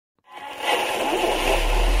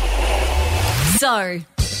Show.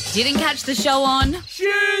 Didn't catch the show on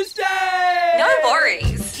Tuesday! No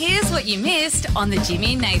worries. Here's what you missed on the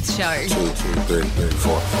Jimmy and Nath Show. 1, 2, 3,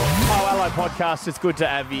 4. Oh, hello, podcast. It's good to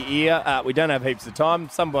have you here. We don't have heaps of time.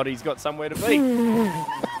 Somebody's got somewhere to be. And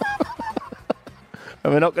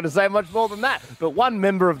we're not going to say much more than that. But one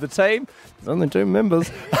member of the team, there's only 2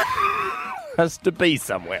 members, has to be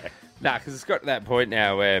somewhere. Nah, because it's got to that point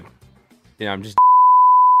now where, I'm just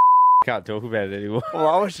can't talk about it anymore. Well,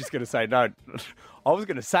 I was just going to say no. I was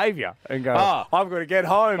going to save you and go, Oh. I've got to get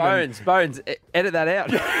home. Bones, edit that out.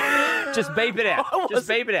 Just beep it out. Just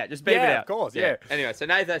beep it out. Yeah, of course, yeah. Anyway, so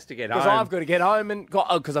Nath has to get home. Because I've got to get home and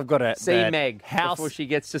because I've got a see Meg house before she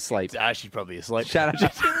gets to sleep. She's probably asleep. Shut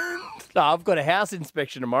up. No, I've got a house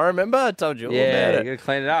inspection tomorrow. Remember, I told you all Yeah, about you it. got to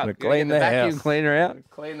clean it up. Gotta clean the the vacuum house. cleaner out.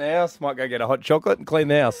 Clean the house. Might go get a hot chocolate and clean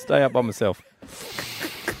the house. Stay up by myself.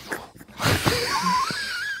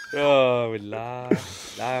 Oh, we laugh.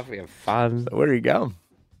 We have fun. Where are you going?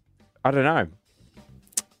 I don't know.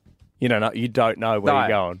 You don't know. You don't know where No. you're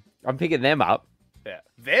going. I'm picking them up. Yeah,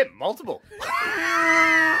 them multiple.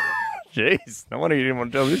 Jeez, no wonder you didn't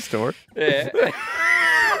want to tell this story. Yeah.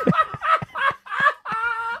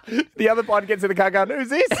 The other pod gets in the car going, "Who's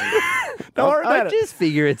this?" Don't worry I about it. just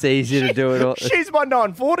figure it's easier to do it all. She's my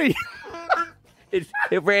 940. It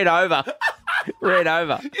ran over. Ran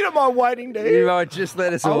over. You don't mind waiting, do You you? might just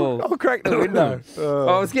let us all. I'll crack the window.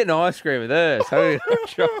 I was getting ice cream with her, so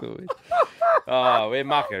chocolate with. Oh, we're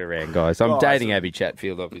mucking around, guys. I'm dating Abby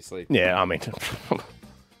Chatfield, obviously. Yeah, I mean,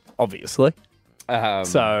 obviously.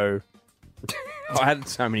 So, I had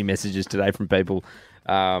so many messages today from people,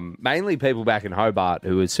 mainly people back in Hobart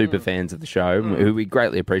who are super fans of the show, who we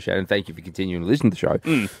greatly appreciate, and thank you for continuing to listen to the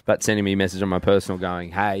show, but sending me a message on my personal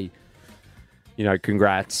going, hey,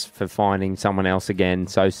 congrats for finding someone else again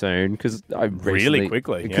so soon. Because I Really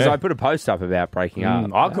quickly, Because yeah. I put a post up about breaking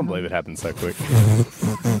up. I couldn't believe it happened so quick.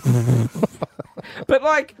 But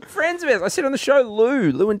like friends of ours, I said on the show,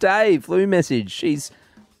 Lou and Dave, Lou messaged. She's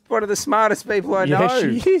one of the smartest people I know. Yeah,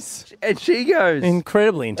 she is. And she goes,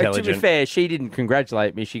 Incredibly and to intelligent. be fair, she didn't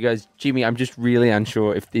congratulate me. She goes, Jimmy, I'm just really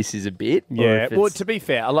unsure if this is a bit. or Yeah, if well, it's- to be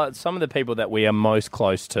fair, some of the people that we are most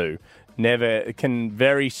close to never can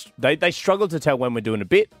they struggle to tell when we're doing a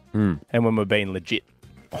bit and when we're being legit.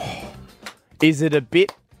 Is it a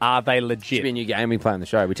bit? Are they Should be a legit? new game we play on the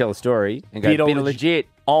show. We tell a story and go, Bit bit, or of legit.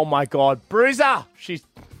 Oh my God, Bruiser!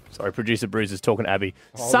 Sorry, producer Bruiser's talking to Abby.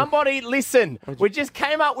 Somebody listen. We just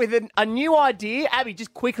came up with a new idea. Abby,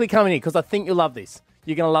 just quickly come in here because I think you'll love this.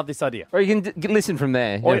 You're going to love this idea. Or you can listen from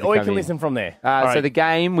there. Or you come can in. listen from there. So All right. the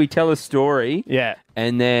game, we tell a story. Yeah.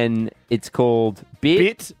 And then it's called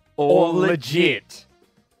Bit or legit?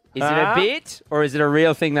 Is it a bit or is it a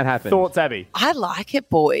real thing that happened? Thoughts, Abby? I like it,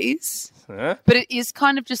 boys. Huh? But it is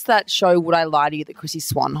kind of just that show, Would I Lie to You, that Chrissy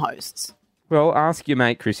Swan hosts. Well, ask your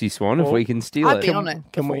mate Chrissy Swan if we can steal I've it. been on it.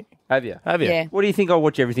 Can we? Have you? Have you? Yeah. What do you think I'll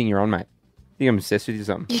watch everything you're on, mate? Think I'm obsessed with you or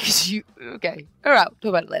something? Okay. All right.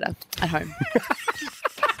 We'll talk about it later at home.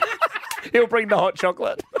 He'll bring the hot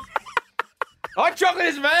chocolate. Hot chocolate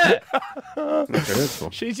is mad!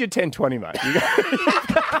 She's your 1020, mate.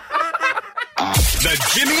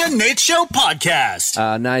 The Jimmy and Nate Show podcast.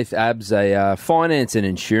 Nath Abs, a finance and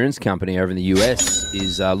insurance company over in the US,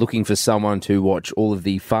 is looking for someone to watch all of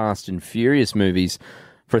the Fast and Furious movies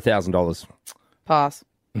for $1,000. Pass.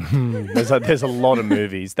 There's a lot of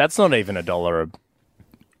movies. That's not even $1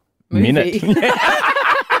 a minute. Movie.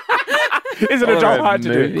 Is it a Or job a hard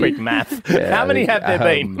to do movie. quick math? Yeah, How many I have there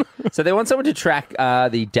think, been? So they want someone to track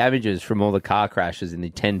the damages from all the car crashes in the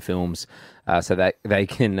 10 films so that they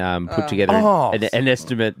can put together an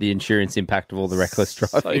estimate the insurance impact of all the reckless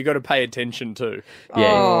driving. So you got to pay attention too. Yeah,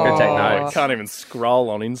 go take I notes. can't even scroll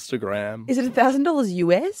on Instagram. Is it $1,000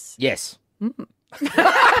 US? Yes.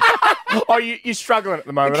 Oh, you're struggling at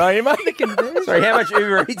the moment, are you, mate? Sorry, how much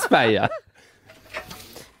Uber Eats pay you?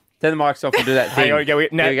 Turn the mics off and do that thing. Here we go.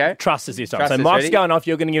 Now, Here we go. Trust us this time. Trust So us, Mike's ready? going off.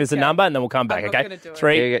 You're going to give us a number, and then we'll come back. I'm not Okay. gonna do it.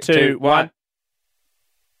 3, Here we go. 2, 1.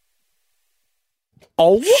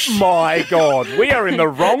 Oh my God! We are in the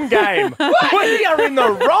wrong game. We are in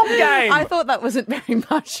the wrong game. I thought that wasn't very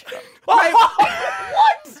much.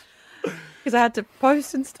 What? Because I had to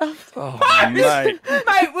post and stuff. Mate.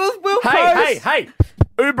 Mate, we'll Hey!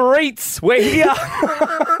 Uber Eats, we're here.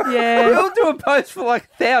 Yeah. We'll do a post for like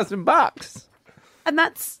 $1,000. And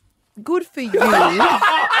that's good for you.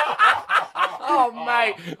 Oh,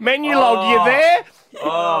 mate. Menu log, you there?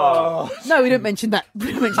 No, we don't mention that.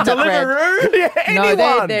 We don't mention that brand. Deliveroo? Yeah, No,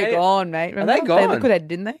 anyone. they're gone, mate. Remember? they gone? They liquidated,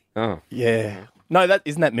 didn't they? Oh. Yeah. No,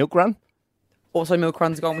 isn't that Milk Run? Also, Milk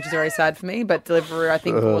Run's gone, which is very sad for me. But Deliveroo, I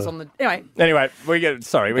think, was on the anyway. Anyway, we get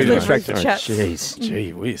sorry, we Delivery distracted. chat. Jeez.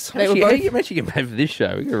 Gee whiz. They were Actually, both. you actually get paid for this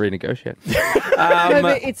show. We got to renegotiate. No,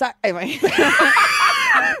 but it's anyway.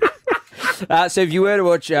 So if you were to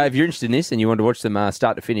watch, if you're interested in this and you want to watch them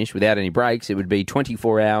start to finish without any breaks, it would be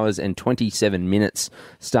 24 hours and 27 minutes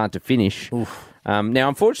start to finish. Now,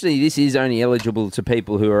 unfortunately, this is only eligible to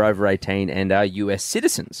people who are over 18 and are US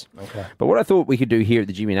citizens. Okay. But what I thought we could do here at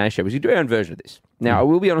the Jimmy and Nath Show was we could do our own version of this. Now, I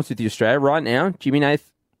will be honest with you, Australia. Right now, Jimmy and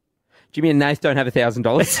Nath don't have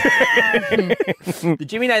 $1,000. The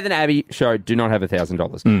Jimmy, Nath and Abby show do not have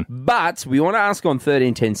 $1,000. But we want to ask on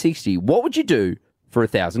 131060, what would you do for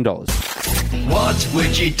 $1,000? What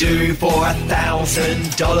would you do for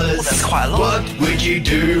 $1,000? That's quite a lot. What would you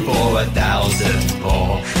do for $1,000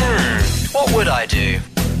 more? What would I do?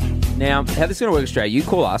 Now, how this is going to work, Australia, you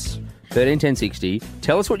call us, 131060,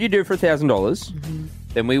 tell us what you do for $1,000,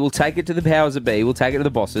 then we will take it to the powers that be, we'll take it to the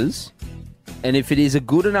bosses, and if it is a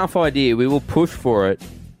good enough idea, we will push for it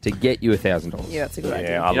to get you $1,000. Yeah, that's a good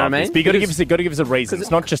idea. Yeah, I You know love what I this. mean? But you got to give us a reason. It's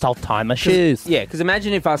not just old timer. Cheers. Yeah, because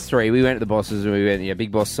imagine if us three, we went to the bosses and we went,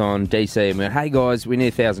 Big Boss on DC, and we went, hey guys, we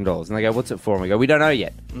need $1,000. And they go, what's it for? And we go, we don't know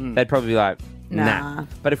yet. They'd probably be like, nah.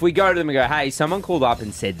 But if we go to them and go, hey, someone called up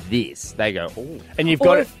and said this, they go, oh. And you've Or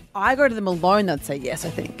got if I go to them alone, they'd say yes, I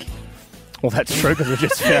think. Well, that's true because we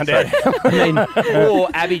just found out. I mean, or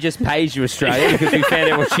Abby just pays you, Australia, because we found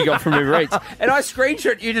out what she got from Uber Eats. And I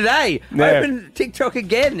screenshot you today. Yeah. Open TikTok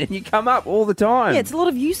again, and you come up all the time. Yeah, it's a lot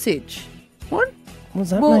of usage. What? What does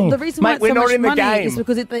that Well, mean? the reason Mate, why it's we're so not much in the money game. is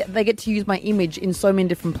because they get to use my image in so many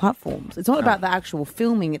different platforms. It's not about the actual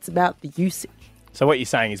filming; it's about the usage. So what you're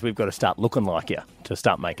saying is we've got to start looking like you to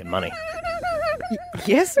start making money.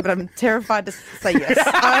 Yes, but I'm terrified to say yes.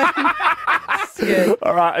 I'm scared.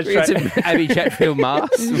 All right, We got some Abby Chatfield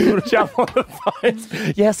masks. jump on the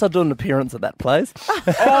phones. Yes, I'll do an appearance at that place.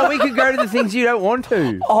 Oh, we could go to the things you don't want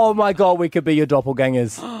to. Oh my God, we could be your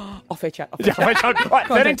doppelgangers. Off air chat. Right,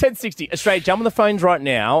 131060. Australia, jump on the phones right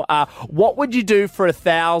now. What would you do for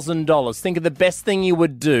 $1,000? Think of the best thing you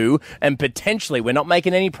would do, and potentially, we're not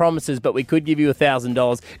making any promises, but we could give you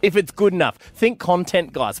 $1,000 if it's good enough. Think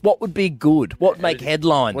content, guys. What would be good? What would make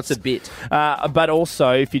headlines? What's a bit? But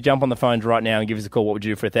also, if you jump on the phones right now and give us a call, what would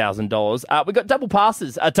you do for $1,000? We've got double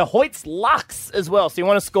passes to Hoyt's Lux as well. So you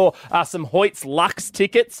want to score some Hoyt's Lux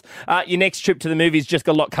tickets. Your next trip to the movies just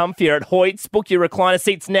got a lot comfier at Hoyt's. Book your recliner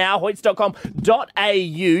seats now, hoyts.com.au.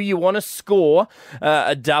 You want to score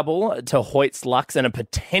a double to Hoyt's Lux and a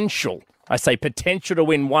potential. I say potential to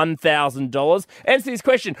win $1,000. Answer this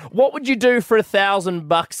question. What would you do for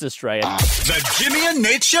 $1,000, Australia? The Jimmy and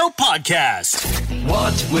Nate Show podcast.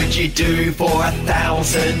 What would you do for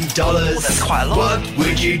 $1,000? That's quite a lot. What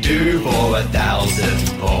would you do for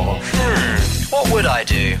 $1,000 more? What would I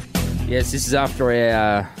do? Yes, this is after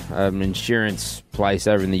our insurance place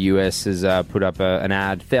over in the US has put up an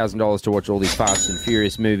ad, $1,000 to watch all these Fast and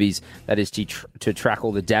Furious movies. That is to track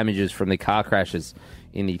all the damages from the car crashes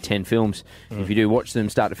in the 10 films. If you do watch them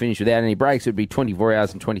start to finish without any breaks, it would be 24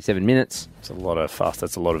 hours and 27 minutes. It's a lot of fast.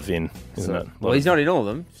 That's a lot of Vin, isn't it? Well, he's not in all of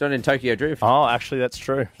them. He's not in Tokyo Drift. Oh, actually, that's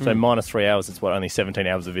true. So minus 3 hours, it's only 17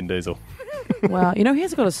 hours of Vin Diesel. Wow, you know he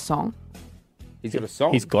has got a song. He's got a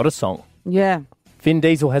song. He's got a song. Yeah, Vin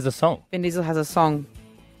Diesel has a song. Vin Diesel has a song.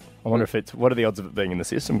 I wonder what are the odds of it being in the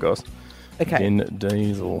system, guys? Okay. Vin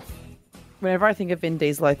Diesel. Whenever I think of Vin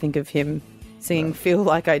Diesel, I think of him singing "Feel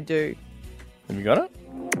Like I Do." Have you got it?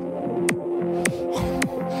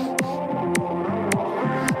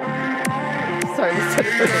 Sorry, this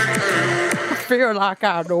is "Feel Like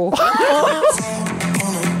I Do."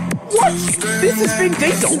 This is Vin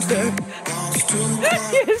Diesel.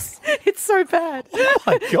 Yes, it's so bad. Oh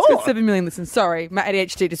my It's got God. 7 million listens. Sorry, my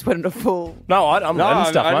ADHD just went into full No, I'm No, learning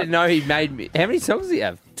stuff, I mate. didn't know he made me. How many songs does he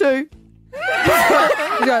have? 2.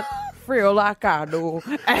 He's got "Feel Like I Do"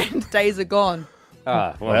 and "Days Are Gone."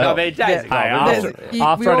 Well, Well, I mean, days yeah. ago, Hey, but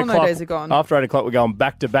There's- we all know days are gone. After 8 o'clock, we're going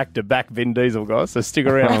back to back to back Vin Diesel, guys. So stick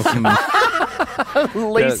around.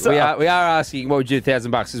 Lisa. We are asking what would you do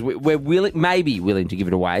 $1,000 because we're maybe willing to give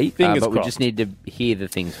it away, Fingers but we crossed. just need to hear the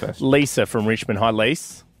things first. Lisa from Richmond. Hi,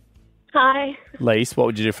 Lise. Hi. Lise, what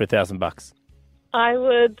would you do for $1,000? I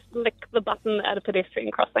would lick the button at a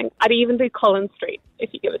pedestrian crossing. I'd even do Collins Street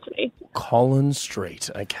if you give it to me. Collins Street.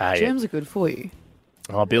 Okay. Germs are good for you.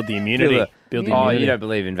 I'll build the immunity. Build the Oh, immunity. you don't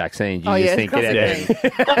believe in vaccines. You Oh, just yeah, think classic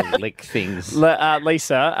it out there. Lick things.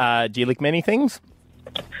 Lisa, do you lick many things?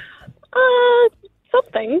 Some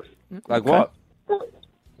things. Like what?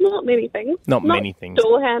 Not many things. Not many things.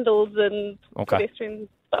 Door handles and Okay. pedestrian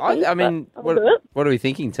stuff. I mean, I'll what do it. are we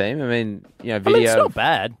thinking, team? I mean, I video. mean, it's not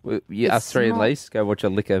bad. Us three at not- least go watch a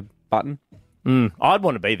liquor button. I'd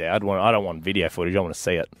want to be there. I don't want video footage. I want to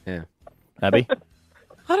see it. Yeah. Abby?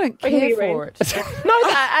 I don't can care you for read?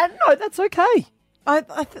 it. No, that's okay.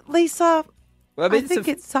 Lisa, Well, I think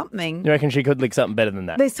it's something. You reckon she could lick something better than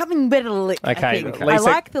that? There's something better to lick. Okay, I think. I Lisa-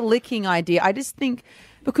 like the licking idea. I just think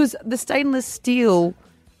because the stainless steel,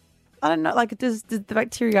 I don't know, like does the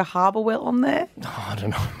bacteria harbour well on there? Oh, I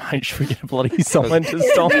don't know, mate. Should we get a bloody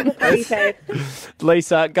scientist on? Okay.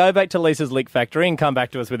 Lisa, go back to Lisa's Lick Factory and come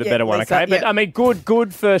back to us with a better one, Lisa, okay? But, yeah. I mean,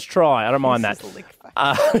 good first try. I don't mind that. Lisa's Lick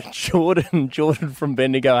Factory. Jordan from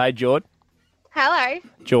Bendigo. Hey, Jordan. Hello.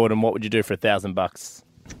 Jordan, what would you do for $1,000?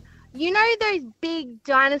 You know those big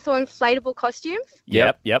dinosaur inflatable costumes?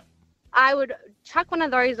 Yep. I would chuck one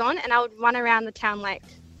of those on and I would run around the town lake.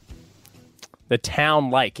 The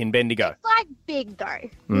town lake in Bendigo. It's like big though,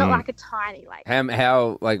 not like a tiny lake.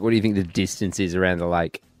 How what do you think the distance is around the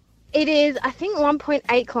lake? It is, I think,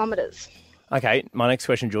 1.8 kilometres. Okay, my next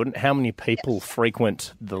question, Jordan. How many people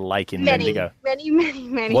frequent the lake in Many, Bendigo?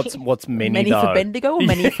 many. What's many, Many though? for Bendigo or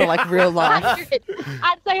many for like real life? 100.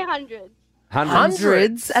 I'd say 100.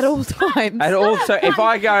 Hundreds at all times. And also, if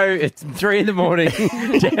I go, it's 3 a.m. down to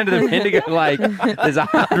the Bendigo Lake, there's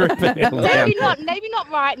 100 people down. Maybe not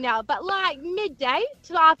right now, but like midday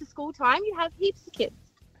to after school time, you have heaps of kids.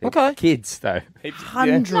 Okay. Kids, though.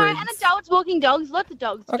 Hundreds. No, and adults walking dogs, lots of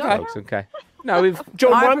dogs. Okay. Dogs, okay. No, we've...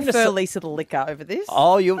 Jordan, I what I'm gonna prefer say- Lisa the Liquor over this.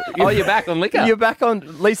 you're back on liquor. You're back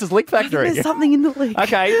on Lisa's Lick Factory. There's something in the leak.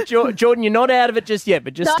 Okay, Jordan, you're not out of it just yet,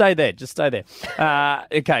 but just stay there. Just stay there.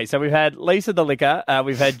 Okay, so we've had Lisa the Liquor.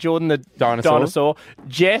 We've had Jordan the dinosaur.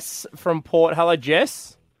 Jess from Port. Hello,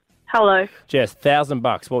 Jess. Hello. Jess, $1,000.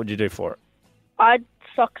 What would you do for it? I'd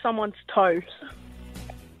suck someone's toes.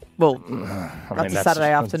 Well, I that's mean, a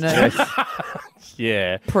Saturday afternoon.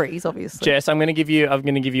 Yeah. Prees, obviously. Jess, I'm going to give you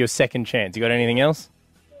a second chance. You got anything else?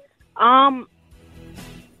 I'd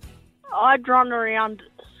run around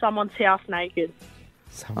someone's house naked.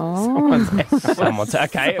 Someone's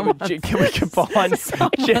okay. Can we combine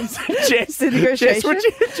Jess? Would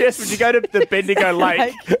you go to the Bendigo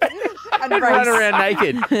Lake and run around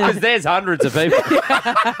naked? Because there's hundreds of people.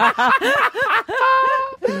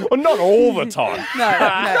 Well, not all the time.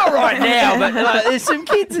 Not right now, but there's some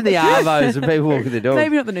kids in the arvos and people walking the dog.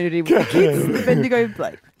 Maybe not the nudity with the kids. The Bendigo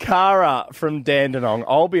Blake. Cara from Dandenong.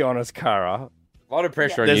 I'll be honest, Cara. A lot of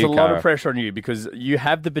pressure on There's you, a lot Cara. of pressure on you because you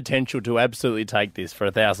have the potential to absolutely take this for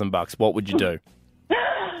 $1,000. What would you do?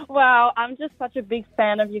 Well, I'm just such a big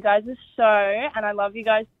fan of you guys' show, and I love you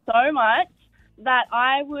guys so much that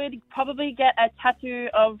I would probably get a tattoo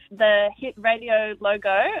of the hit radio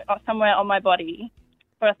logo somewhere on my body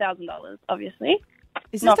for $1,000, obviously.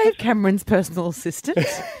 Is this Not Dave for- Cameron's personal assistant?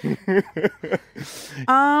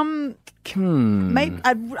 Maybe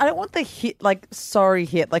I don't want the hit, like sorry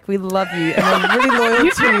hit, like we love you and I'm really loyal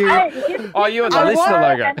to you. Oh, you want the I listener want it,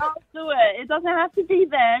 logo. and I'll do it. It doesn't have to be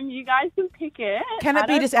them. You guys can pick it. Can I it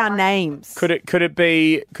be don't just our mind. names? Could it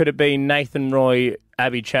be Nathan Roy,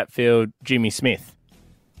 Abby Chatfield, Jimmy Smith?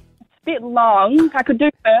 It's a bit long. I could do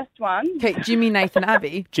first one. Okay, Jimmy, Nathan,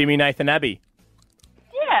 Abby. Jimmy, Nathan, Abby.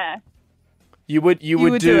 Yeah. You would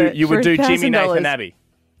would do do it for Jimmy, $1,000. Nathan, Abby.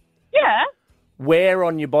 Yeah. Where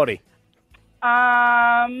on your body?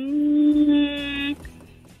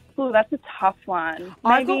 Ooh, that's a tough one.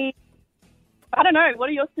 I've Maybe. I don't know. What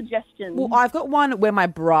are your suggestions? Well, I've got one where my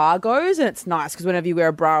bra goes, and it's nice because whenever you wear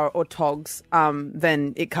a bra or togs,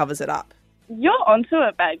 then it covers it up. You're onto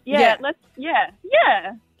it, babe. Yeah. Yeah.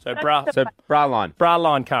 Yeah. So bra line. bra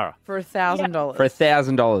line, Cara. For $1,000. For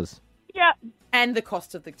 $1,000. Yeah. And the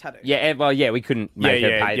cost of the tattoo. Yeah, well, we couldn't make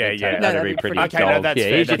her pay the tattoo. No, That'd be pretty pretty Okay, no, gold. that's Yeah,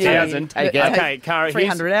 fair. here's your That's 1,000. fair. Take it. Okay, Cara,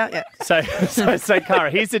 300 out, yeah. So Cara,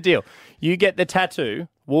 here's the deal. You get the tattoo.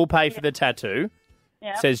 We'll pay for the tattoo.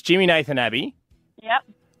 Yeah. Says Jimmy, Nathan, Abby. Yep.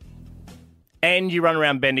 And you run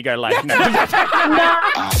around Bendigo Lake. No.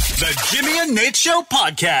 The Jimmy and Nate Show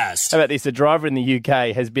podcast. How about this? A driver in the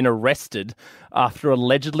UK has been arrested after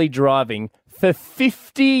allegedly driving for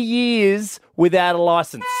 50 years without a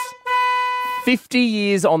licence. 50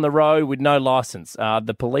 years on the road with no licence.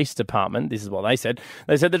 The police department, this is what they said.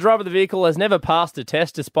 They said the driver of the vehicle has never passed a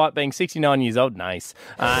test despite being 69 years old. Nice.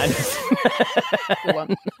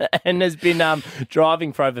 And has been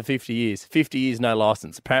driving for over 50 years. 50 years, no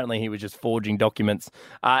licence. Apparently he was just forging documents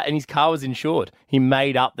and his car was insured. He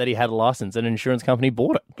made up that he had a licence and an insurance company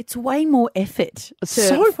bought it. It's way more effort to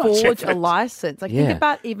So much forge effort. a license. Like, Yeah. think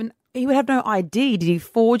about even he would have no ID. Did he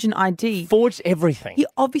forge an ID? Forged everything. He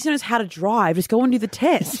obviously knows how to drive. Just go and do the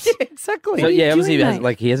test. Exactly. So, yeah, obviously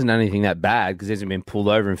doing, he hasn't done anything that bad because he hasn't been pulled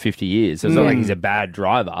over in 50 years. So it's not like he's a bad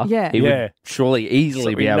driver. Yeah. He would surely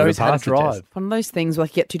easily So be he able to knows how to pass the test. drive. One of those things where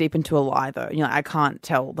you get too deep into a lie, though. You're like, I can't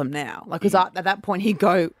tell them now. Like, because at that point he'd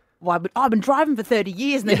go, well, I've been driving for 30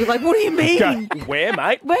 years. And they'd be like, what do you mean? Go, where,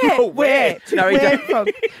 mate? Where? No, he Where does, from?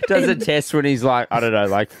 does a test when he's like, I don't know,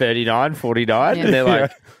 like 39, 49. And they're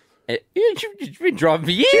like, you've been driving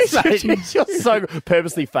for years, mate. You're so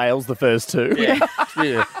purposely fails the first two.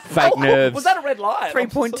 Yeah. Fake nerves. Was that a red light?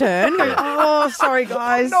 3-point turn. Oh, sorry,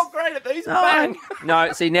 guys. I'm not great at these. No. Bang.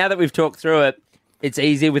 No, see, now that we've talked through it, it's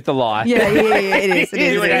easier with the lie. Yeah, it is. It It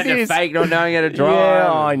is. You would is. have to fake not knowing how to drive.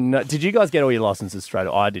 Yeah, I know. Did you guys get all your licenses straight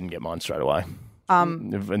away? I didn't get mine straight away.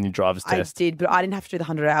 In your driver's I test. did, but I didn't have to do the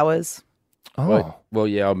 100 hours. Oh. Well,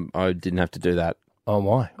 yeah, I didn't have to do that. Oh,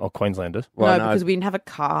 why? Oh, Queenslanders. Well, no, because we didn't have a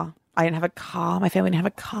car. I didn't have a car. My family didn't have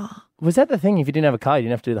a car. Was that the thing? If you didn't have a car, you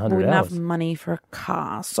didn't have to do the We 100 didn't hours. have money for a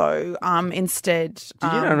car. So instead, Did you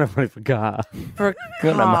not have money for a car? for a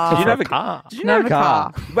Got no money car. for Did you a have a car? Did you not have a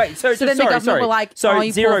car? Wait, so So then the government sorry. were like, so oh,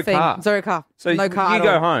 you zero poor thing. car. Zero car. So no car. you at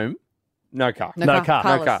go all. home, no car. No car.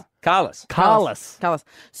 No car. Carless. Carless. Carlos.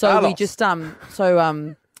 So we Carlos. just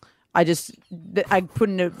I put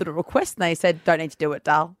in a little request and they said, don't need to do it,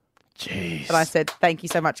 Dal. Jeez. And I said, thank you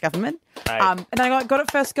so much, government. Hey. And then I got it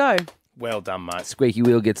first go. Well done, mate. Squeaky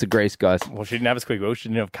wheel gets the grease, guys. Well, she didn't have a squeak wheel. She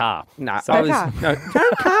didn't have a car. Nah, So- I was car. no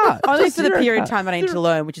car. Only Just for the zero period car. of time that I need to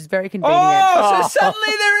learn, which is very convenient. Oh, so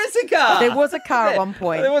suddenly there is a car. There was a car at one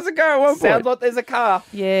point. There was a car at one Sounds point. like there's a car.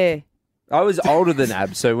 Yeah. I was older than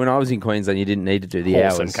Ab, so when I was in Queensland, you didn't need to do the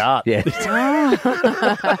Horse hours. and cart. Yeah.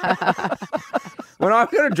 When I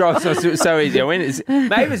got to drive, so it was so easy. I went,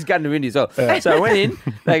 maybe it was Gun to Indy as well. So I went in,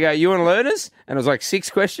 they go, you want learners? And it was like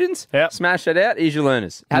 6 questions. Yep. Smash that out, here's your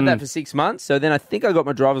learners. Had that for 6 months. So then I think I got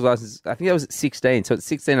my driver's license, I think I was at 16. So at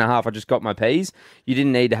 16 and a half, I just got my Ps. You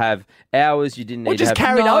didn't need to have hours. You didn't need just to have...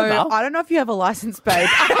 carried No, over. I don't know if you have a license, babe.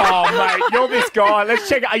 Oh, mate, you're this guy. Let's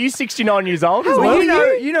check. Are you 69 years old as Well,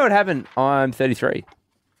 well? you know what happened? I'm 33.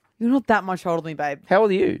 You're not that much older than me, babe. How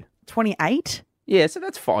old are you? 28? Yeah, so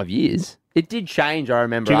that's 5 years. It did change, I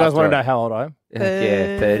remember. Do you guys after want to I- know how old I am? Yeah,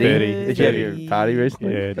 30. 30. Did you have your party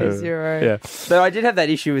recently? Yeah, Zero. Yeah. So I did have that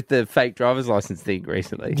issue with the fake driver's license thing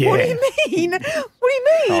recently. Yeah. What do you mean? What do you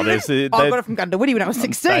mean? Oh, there's I got it from Gundawitty when I was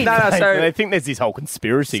 16. No, They, so- they think there's this whole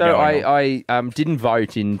conspiracy So going on. I didn't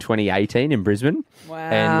vote in 2018 in Brisbane. Wow.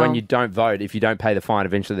 And when you don't vote, if you don't pay the fine,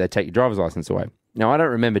 eventually they take your driver's license away. Now, I don't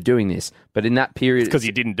remember doing this, but in that period... Because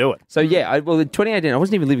you didn't do it. So, yeah, well, in 2018, I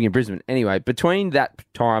wasn't even living in Brisbane. Anyway, between that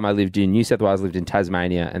time, I lived in New South Wales, lived in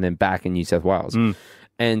Tasmania, and then back in New South Wales.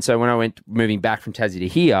 And so when I went moving back from Tassie to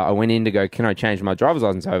here, I went in to go, can I change my driver's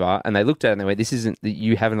license over? And they looked at it and they went, this isn't,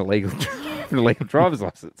 you have an illegal driver's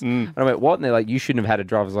license. And I went, what? And they're like, you shouldn't have had a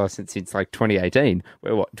driver's license since like 2018.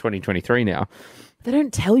 We're what, 2023 now? They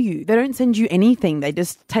don't tell you. They don't send you anything. They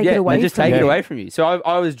just take it away they just from take you. it away from you. So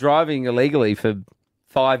I was driving illegally for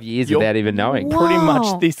 5 years You're- without even knowing. What? Pretty Wow.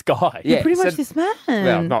 much this guy. Yeah, Pretty much so- this man.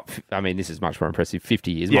 Well, not. I mean, this is much more impressive.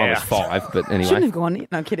 50 years. Mine Yeah. was 5, but Shouldn't anyway. have gone.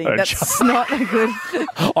 No, kidding. Oh, That's not good.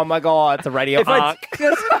 Oh, my God. It's a radio If I- arc.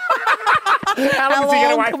 How long How is he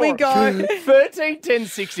long going can to we wait for? go? 13, 10,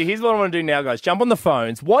 60. Here's what I want to do now, guys. Jump on the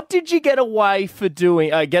phones. What did you get away with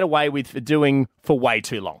for doing for way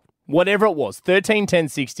too long? Whatever it was, 13, 10,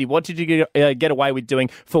 60. What did you get away with doing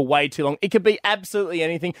for way too long? It could be absolutely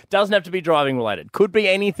anything. Doesn't have to be driving related. Could be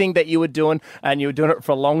anything that you were doing and you were doing it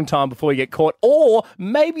for a long time before you get caught. Or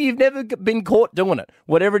maybe you've never been caught doing it.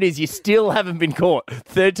 Whatever it is, you still haven't been caught.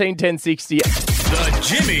 13, 10, 60. The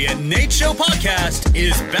Jimmy and Nate Show podcast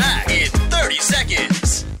is back in 30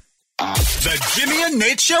 seconds. The Jimmy and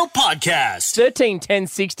Nate Show podcast. 13, 10,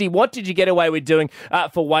 60. What did you get away with doing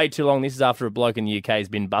for way too long? This is after a bloke in the UK has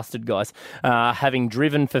been busted, guys, having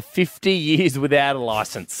driven for 50 years without a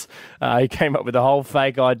licence. He came up with a whole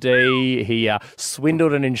fake ID. He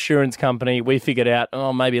swindled an insurance company. We figured out,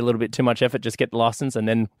 maybe a little bit too much effort, just get the licence. And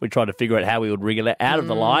then we tried to figure out how we would wriggle it out of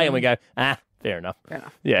the lie. And we go, fair enough.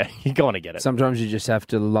 Yeah, you're going to get it. Sometimes you just have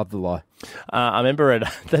to love the lie. I remember it.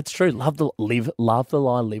 That's true. Love the lie, live the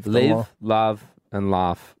lie. Live, love, and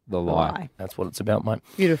laugh the lie. Lie. That's what it's about, mate.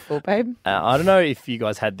 Beautiful, babe. I don't know if you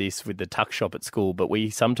guys had this with the tuck shop at school, but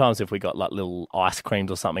we sometimes, if we got like little ice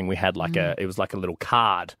creams or something, we had like it was like a little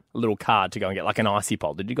card to go and get like an icy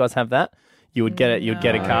pole. Did you guys have that? You would get it. You'd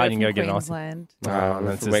get a card and you go get an icy. Queensland. Oh,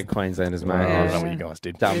 that's just- we're Queenslanders, mate. I don't know Yeah. what you guys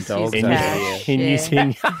did. Dumb Just dogs. use In, cash. in,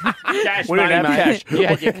 Yeah. Cash we didn't have money, mate. cash. You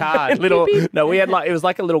had your card. We had like it was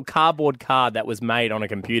like a little cardboard card that was made on a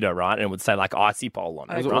computer, right? And it would say like icy pole on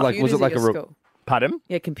it. Was it right? like- was it like a Pardon?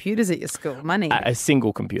 Yeah, computers at your school. Money. A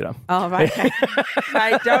single computer. Oh, right. Okay.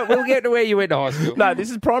 Mate, we'll get to where you went to high school. No, this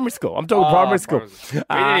is primary school. I'm talking primary school.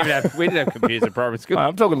 We didn't have computers at primary school.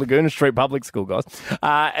 I'm talking Laguna Street Public School, guys.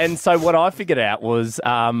 And so what I figured out was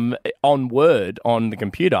on Word, on the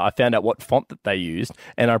computer, I found out what font that they used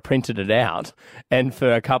and I printed it out. And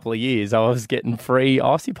for a couple of years, I was getting free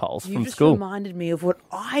icy poles You from just school. reminded me of what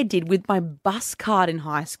I did with my bus card in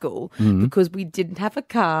high school because we didn't have a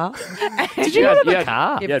car. Did you not have a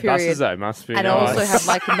car? Yeah, You had period. buses, though. Must be And nice. I also have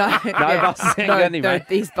like no buses ain't got any, mate.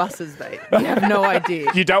 these buses, mate. You have no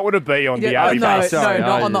idea. You don't want to be on the no, army bus. Sorry,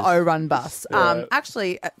 not I on the just- O-Run bus.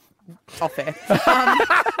 Actually, off air.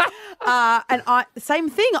 And same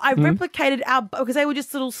thing. I replicated because they were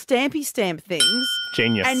just little stampy stamp things.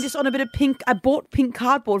 Genius. And just on a bit of pink, I bought pink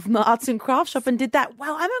cardboard from the arts and crafts shop and did that.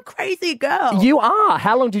 Wow, I'm a crazy girl. You are.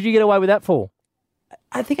 How long did you get away with that for?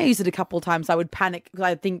 I think I used it a couple of times. I would panic because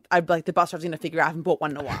I think I'd like the bus driver's going to figure out I haven't bought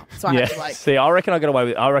one in a while. So I had to like. See, I reckon I got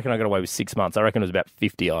away with 6 months. I reckon it was about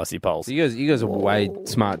 50 icy poles. You guys are way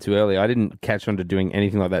smart too early. I didn't catch on to doing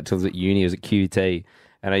anything like that till I was at uni. I was at QT,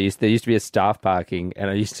 and there used to be a staff parking, and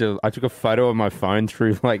I took a photo of my phone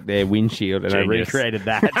through like their windshield, and Genius. I recreated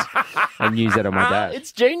that and used that on my dad.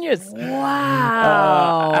 It's genius.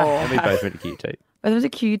 Wow. And we both went to QT. There was a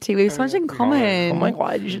QT. We have so much in common. Oh my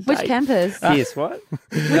God, you should Which say. campus? Yes, what?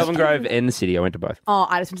 Melbourne Grove and the city. I went to both. Oh,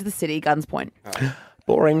 I just went to the city, Guns Point.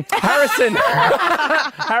 Boring. Harrison.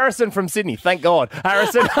 Harrison from Sydney. Thank God.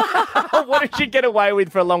 Harrison, what did you get away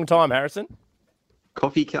with for a long time, Harrison?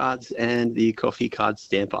 Coffee cards and the coffee card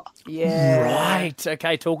stamper. Yeah. Right.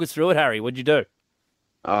 Okay, talk us through it, Harry. What'd you do?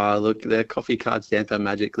 Look, the coffee card stamper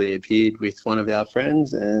magically appeared with one of our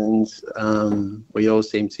friends, and we all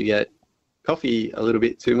seemed to get coffee a little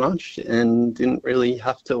bit too much and didn't really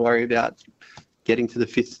have to worry about getting to the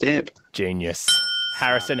fifth stamp. Genius.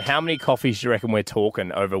 Harrison, how many coffees do you reckon we're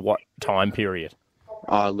talking over what time period?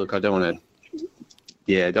 Look, I don't want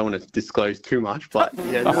to disclose too much, but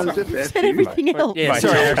yeah, there was a fair Said few. everything else. Yeah, Mate,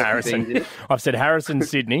 sorry, Harrison. I've said Harrison,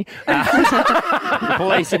 Sydney. The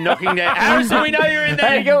police are knocking down. Harrison, we know you're in There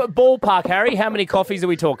there. you go. Ballpark, Harry. How many coffees are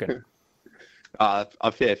we talking?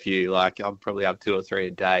 A fair few. Like, I'm probably up 2 or 3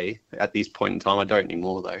 a day at this point in time. I don't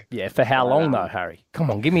anymore, though. Yeah, for how long though, Harry? Come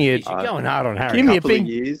on, give me a. You're going hard on Harry. Give me a Couple of big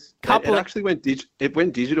years. couple It of- actually went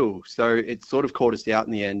digital, so it sort of caught us out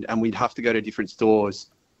in the end, and we'd have to go to different stores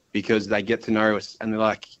because they get to know us, and they're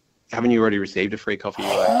like, "Haven't you already received a free coffee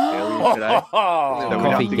earlier today?" So we'd Coffee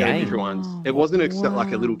have to go to game. different ones. It wasn't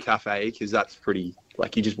like a little cafe because that's pretty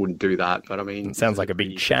like you just wouldn't do that. But I mean, It sounds like a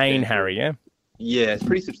big chain, Harry. Yeah. Yeah, it's a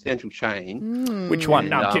pretty substantial chain. Which one?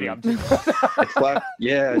 No, I'm And, kidding. It's like,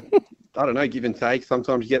 yeah, I don't know, give and take.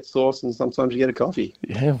 Sometimes you get sauce and sometimes you get a coffee.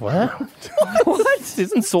 Yeah, wow. What?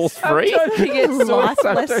 Isn't sauce free? Life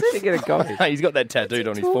lesson. Get a coffee. He's got that tattooed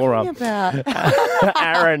on his Talking forearm. about.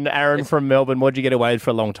 Aaron from Melbourne, what'd you get away with for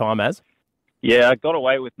a long time as? Yeah, I got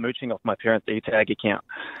away with mooching off my parents' e-tag account.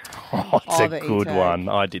 Oh, it's Oh, a the good e-tag. one.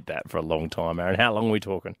 I did that for a long time, Aaron. How long are we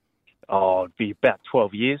talking? Oh, it'd be about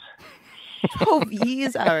 12 years. 12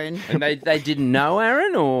 years, Aaron. And they didn't know,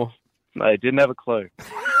 Aaron, or? They didn't have a clue.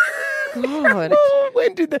 God.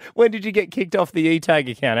 When did you get kicked off the e-tag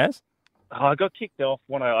account, as? I got kicked off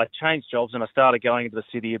when I changed jobs and I started going into the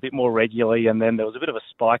city a bit more regularly, and then there was a bit of a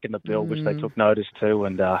spike in the bill, which they took notice to,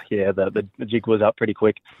 and the jig was up pretty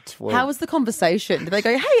quick. How was the conversation? Did they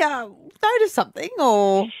go, hey, notice something?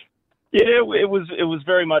 Or Yeah, it was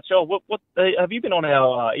very much. Oh, what have you been on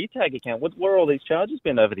our e-tag account? What are all these charges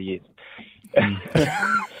been over the years?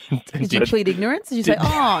 did you plead ignorance? Did you say,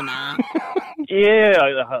 oh, nah? Yeah,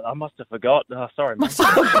 I must have forgot. Sorry, mate.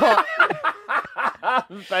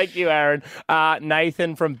 Thank you, Aaron.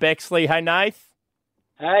 Nathan from Bexley. Hey, Nath.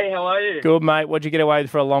 Hey, how are you? Good, mate. What'd you get away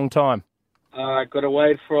with for a long time? I got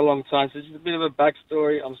away for a long time. So just a bit of a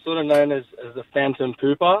backstory. I'm sort of known as the Phantom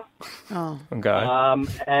Pooper. Oh.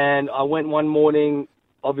 Okay. And I went one morning,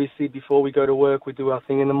 obviously before we go to work, we do our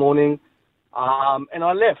thing in the morning. And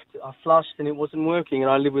I left. I flushed and it wasn't working.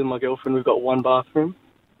 And I live with my girlfriend. We've got one bathroom.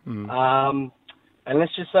 And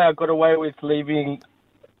let's just say I got away with leaving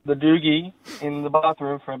the doogie in the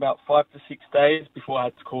bathroom for about 5 to 6 days before I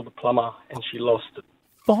had to call the plumber, and she lost it.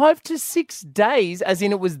 5 to 6 days, as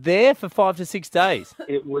in it was there for 5 to 6 days.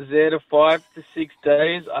 It was there to 5 to 6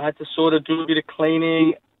 days. I had to sort of do a bit of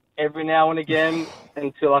cleaning every now and again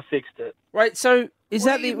until I fixed it. Right, so was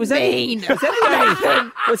that the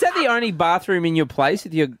only bathroom in your place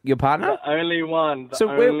with your partner? The only one. So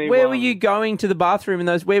where were you going to the bathroom in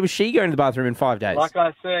those? Where was she going to the bathroom in 5 days? Like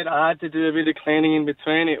I said, I had to do a bit of cleaning in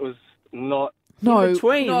between. It was not... No,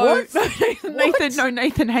 between, no, what?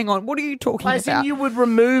 Nathan, hang on. What are you talking As in about? you would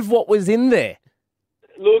remove what was in there.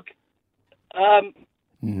 Look,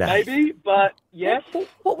 No. maybe, but yes.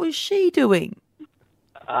 What was she doing?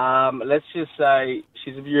 Let's just say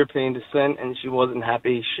she's of European descent and she wasn't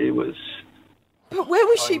happy. She was... But where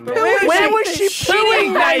was she? Where was she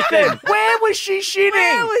pooing, Nathan? Where was she shitting?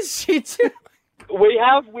 Where was she doing? We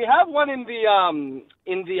have one in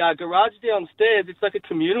the garage downstairs. It's like a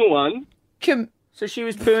communal one. So she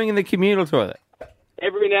was pooing in the communal toilet.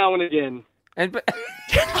 Every now and again. I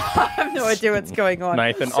have no idea what's going on.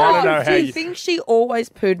 Nathan, So, I don't know how do you you... think she always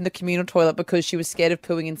pooed in the communal toilet because she was scared of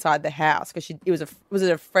pooing inside the house? Because was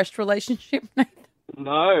it a fresh relationship?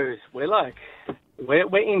 No,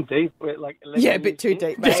 we're in deep. We're like Yeah, a bit too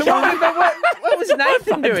deep. Mate. So what was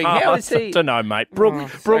Nathan doing? How was I he? don't know, mate. Brooke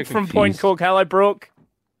from confused. Point Cook. Hello, Brooke.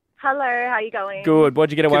 Hello, how you going? Good.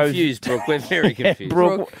 What'd you get away Confused, Brooke. We're very confused.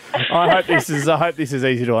 Brooke, I hope this is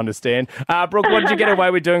easy to understand. Brooke, what did you get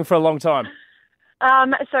away with doing for a long time?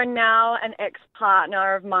 So now an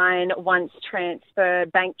ex-partner of mine once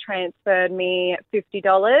bank transferred me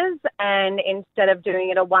 $50, and instead of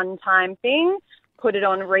doing it a one-time thing, put it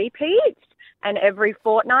on repeat. And every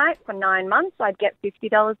fortnight for 9 months, I'd get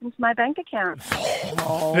 $50 into my bank account.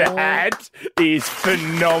 That is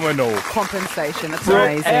phenomenal. Compensation. That's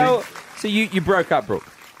Brooke, amazing. So you broke up, Brooke?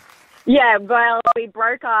 Yeah, well, we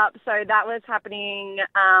broke up, so that was happening,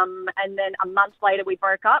 and then a month later we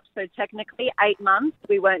broke up, so technically 8 months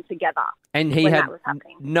we weren't together. And he when had that was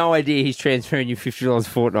happening. no idea he's transferring you $50 a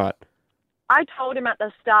fortnight. I told him at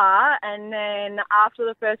the start, and then after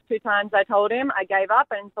the first 2 times I told him, I gave up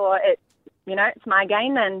and thought, it's my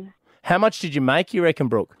game then. How much did you make, you reckon,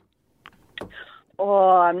 Brooke?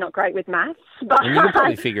 Oh, I'm not great with maths, but... And you could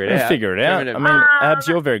probably figure it out. Figure it out. I mean, Abs,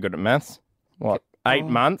 you're very good at maths. What, 8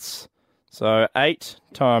 months? So 8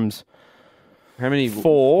 times how many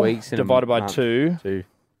 4 weeks in a divided by month? 2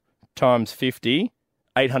 times 50,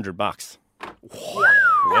 $800.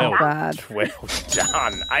 Well, bad. Well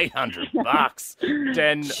done, $800.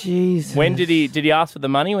 Dan, Jesus. when did he ask for the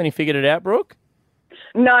money when he figured it out, Brooke?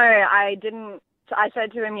 No, I didn't. I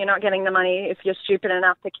said to him, you're not getting the money. If you're stupid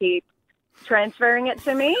enough to keep transferring it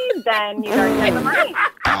to me, then you don't get the money.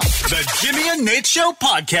 The Jimmy and Nate Show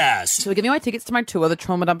podcast. So we're giving away tickets to my tour, the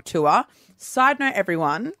Trauma Dump Tour. Side note,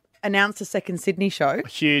 everyone, announced a second Sydney show.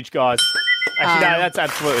 Huge, guys. Actually, no, that's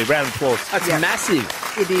absolutely round of applause. That's massive.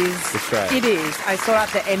 It is. That's right. It is. I saw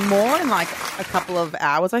it at the Enmore in like a couple of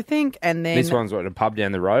hours, I think, and then This one's what, a pub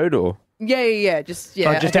down the road, or? Yeah. Just Oh,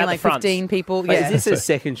 I just think out the like front. 15 people. Wait, Yeah. is this a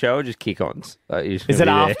second show or just kick-ons? Is it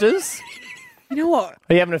afters? You know what?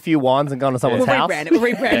 Are you having a few wines and gone to someone's We'll house?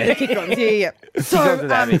 rebrand it. Kick-ons. Yeah.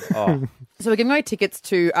 So, so we're giving away tickets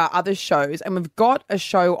to other shows, and we've got a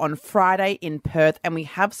show on Friday in Perth, and we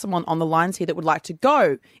have someone on the lines here that would like to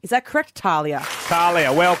go. Is that correct, Talia?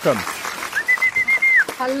 Talia, welcome.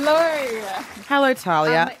 Hello. Hello,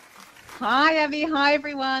 Talia. Hi, Abby. Hi,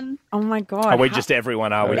 everyone. Oh my God. Are we just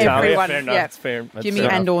everyone, are we, Talia? Everyone, Fair enough. yeah. It's fair. That's Jimmy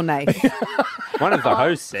fair and enough. or Nate. One of the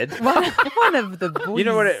hosts said. One of the boys. You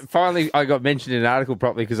know what? Finally, I got mentioned in an article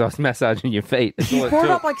properly because I was massaging your feet. That's all You it brought it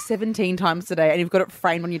took. up like 17 times today, and you've got it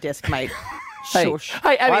framed on your desk, mate. Hey, Shush. Hey,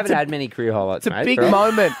 I Abby, haven't had many career highlights, it's a mate, big right?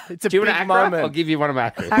 moment. It's a Do you big want an acra? moment. I'll give you one of my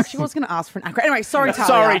acras. Actually, I was going to ask for an acra. Anyway, sorry, Talia.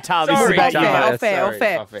 Sorry, Talia. This is about you, All mate.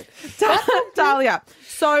 fair. All fair. Talia,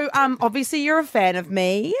 so obviously you're a fan of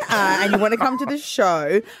me and you want to come to the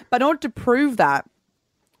show, but in order to prove that,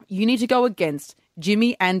 you need to go against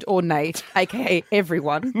Jimmy and or Nate, a.k.a.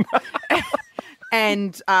 everyone,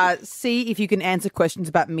 and see if you can answer questions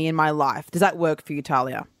about me and my life. Does that work for you,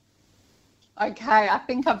 Talia? Okay, I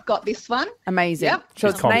think I've got this one. Amazing. Yep. So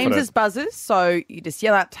She's it's names confident. as buzzers, so you just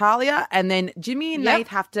yell out Talia, and then Jimmy and Yep. Nate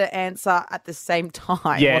have to answer at the same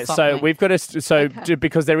time. Yeah, or so something. we've got to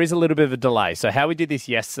because there is a little bit of a delay. So how we did this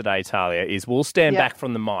yesterday, Talia, is we'll stand Yep. back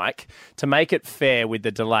from the mic to make it fair with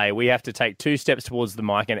the delay. We have to take 2 steps towards the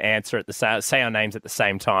mic and answer at the say our names at the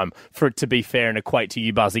same time for it to be fair and equate to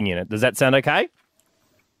you buzzing in it. Does that sound okay?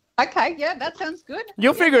 Okay, yeah, that sounds good.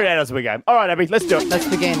 You'll figure it out as we go. All right, Abby, let's do it. Let's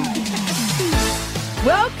begin.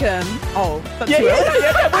 Welcome. Oh, that's Yeah, too early.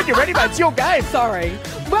 yeah. When you're ready, mate, it's your game. Sorry.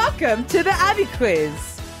 Welcome to the Abby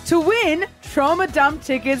Quiz. To win Trauma Dump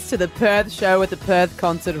tickets to the Perth show at the Perth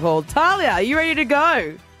Concert Hall. Talia, are you ready to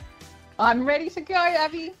go? I'm ready to go,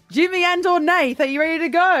 Abby. Jimmy and or Nate, are you ready to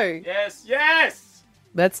go? Yes.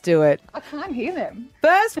 Let's do it. I can't hear them.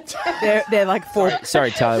 First, they're like 4.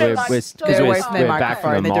 Sorry, Tyler, They're away from their we're back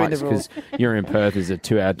from microphone. the They're doing mics the rule. because you're in Perth. Is a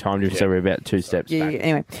 2-hour time difference, so we're about 2 steps Yeah, back.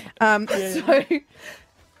 anyway. So,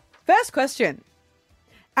 first question.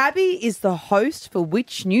 Abby is the host for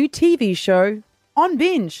which new TV show on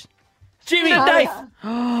Binge? Jimmy, Dave.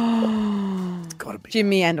 Talia. It's got to be.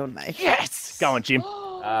 Jimmy and or Nate. Yes. Go on, Jim.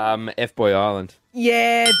 F-Boy Island.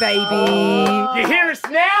 Yeah, baby. You hear us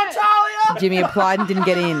now, Talia? Jimmy applied and didn't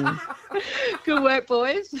get in. Good work,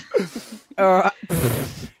 boys. All right.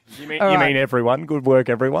 You mean, All you right. mean everyone? Good work,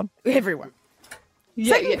 everyone. Everyone.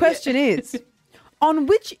 Yeah, Second yeah, question is, on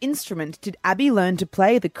which instrument did Abby learn to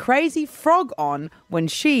play the crazy frog on when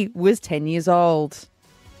she was 10 years old?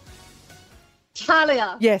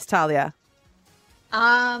 Talia. Yes, Talia.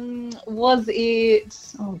 Was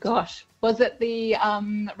it? Oh gosh, was it the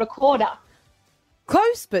recorder?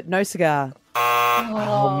 Close, but no cigar.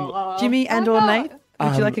 Jimmy and or Nate,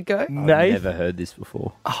 would you like a go? I've Nate? never heard this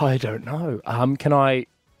before. I don't know. Can I...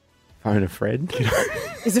 Phone a friend?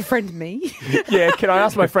 Is a friend me? Yeah, can I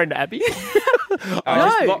ask my friend Abby?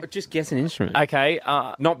 Just guess an instrument. Okay,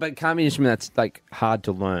 Not, but can't be an instrument that's like hard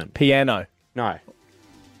to learn. piano. No.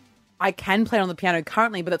 I can play on the piano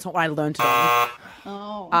currently, but that's not what I learned to do.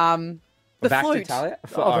 Oh. The Back flute. to Talia?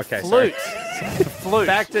 Oh, the okay, flute. sorry. The flute.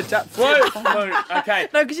 Back to flute. Flute. Okay.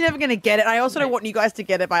 No, because you're never going to get it. I also don't want you guys to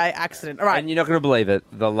get it by accident. All right. And you're not going to believe it.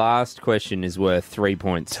 The last question is worth 3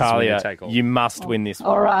 points. So we're Talia, gonna take all. you must win this one.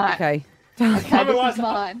 All right. Okay. Okay, this is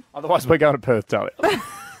mine. Otherwise, we're going to Perth, Talia.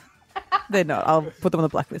 They're not. I'll put them on the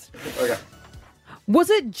blacklist. Okay. Was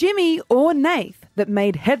it Jimmy or Nath that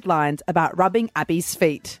made headlines about rubbing Abby's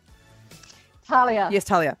feet? Talia. Yes,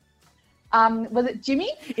 Talia. Was it Jimmy?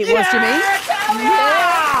 It was Jimmy.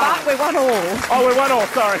 Yeah. But we won all. Oh, we won all.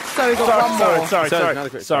 Sorry. So we got one more. Sorry. So another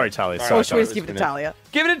question. Sorry, Talia. All Sorry. Or should we just give it to Talia?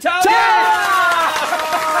 Give it to Talia!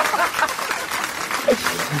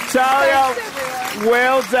 Talia,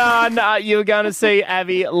 well done. You're going to see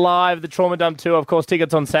Abby live, the Trauma Dump Tour. Of course,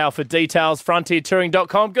 tickets on sale for details,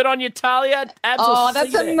 frontiertouring.com. Good on you, Talia. Abs will Oh, see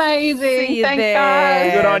that's you there. amazing. See you Thanks, there.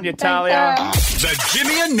 guys. Good on you, Thanks, Talia. guys. The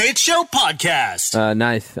Jimmy and Nate Show podcast.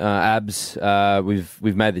 Nath, Abs,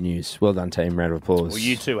 we've made the news. Well done, team. Round of applause. Well,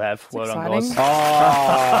 you two have. Well done, exciting. guys.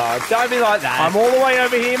 Oh, don't be like that. I'm all the way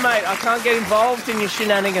over here, mate. I can't get involved in your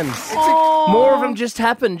shenanigans. More of them just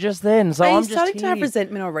happened just then, so Are I'm you just starting to have here.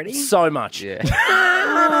 resentment already? So much. Yeah.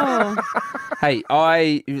 Oh. Hey,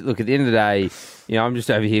 look, at the end of the day, I'm just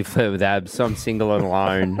over here flirting with Abs. So I'm single and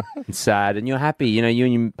alone and sad, and you're happy. You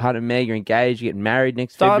and your partner Meg are engaged, you're getting married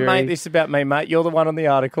next Don't February. make this about me, mate. You're the one on the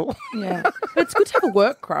article. Yeah. But it's good to have a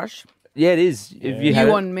work crush. Yeah, it is. If you,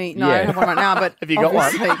 You on me. No, I don't have one right now, but Have you got one?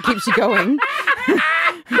 obviously it keeps you going.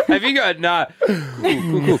 Have you got no?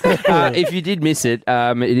 Cool. If you did miss it,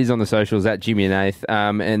 it is on the socials at Jimmy and Nath,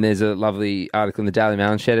 and there's a lovely article in the Daily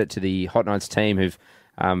Mail. And shout out to the Hot Nights team who've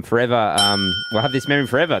forever will have this memory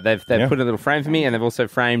forever. They've put a little frame for me, and they've also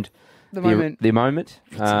framed The moment. The moment.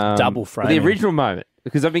 double the framing. original moment,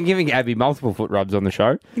 because I've been giving Abby multiple foot rubs on the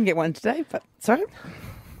show. You can get one today, but sorry.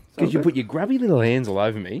 Because you put your grubby little hands all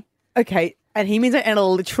over me. Okay, and he means it in a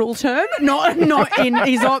literal term, not in.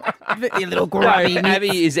 He's not your little grubby. No,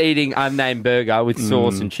 Abby is eating unnamed burger with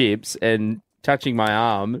sauce and chips and touching my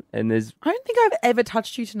arm, and there's. I don't think I've ever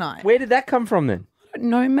touched you tonight. Where did that come from then? I don't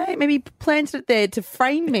know, mate. Maybe he planted it there to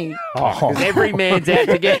frame me. Because every man's out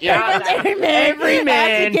to get you. Every man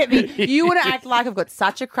out to get me. You want to act like I've got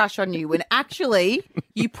such a crush on you when actually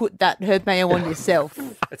you put that herb mayo on yourself.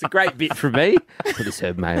 It's a great bit from me. For this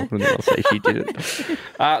herb mail. I'll say she did it.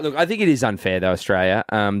 Look, I think it is unfair, though, Australia,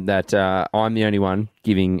 that I'm the only one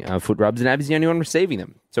giving foot rubs and Abby's the only one receiving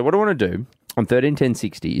them. So what I want to do on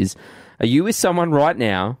 131060 is, are you with someone right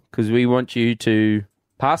now? Because we want you to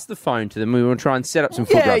pass the phone to them. We want to try and set up some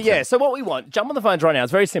foot rubs. Yeah. So what we want, jump on the phones right now.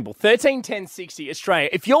 It's very simple. 131060 Australia.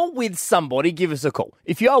 If you're with somebody, give us a call.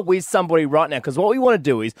 If you are with somebody right now, because what we want to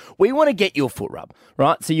do is we want to get your foot rub,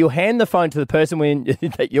 right? So you'll hand the phone to the person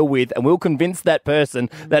that you're with, and we'll convince that person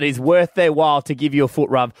that is worth their while to give you a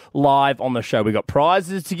foot rub live on the show. We've got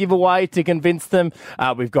prizes to give away to convince them.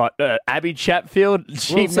 We've got Abby Chatfield.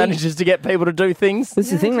 She manages to get people to do things. This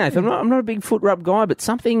is the thing, Nathan. I'm not a big foot rub guy, but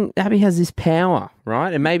Abby has this power,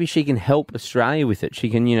 right? And maybe she can help Australia with it. She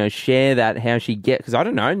can, share that, how she because I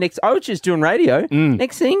don't know. I was just doing radio.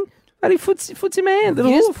 Next thing, bloody foot's in my hand. You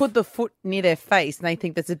just put the foot near their face and they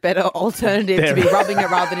think that's a better alternative to be rubbing it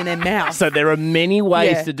rather than in their mouth. So there are many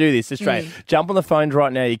ways Yeah. to do this, Australia. Jump on the phones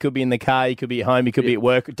right now. You could be in the car, you could be at home, you could be at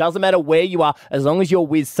work. It doesn't matter where you are, as long as you're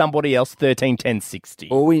with somebody else, 131060.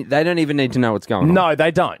 Or they don't even need to know what's going on. No,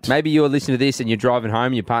 they don't. Maybe you're listening to this and you're driving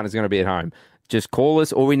home, your partner's going to be at home. Just call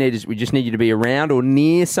us. All we need is we just need you to be around or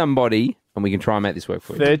near somebody, and we can try and make this work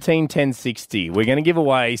for you. 131060. We're going to give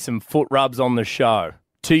away some foot rubs on the show.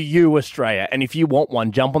 to you, Australia. And if you want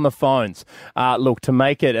one, jump on the phones. Look, to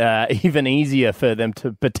make it even easier for them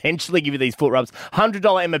to potentially give you these foot rubs,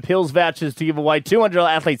 $100 Emma Pills vouchers to give away, $200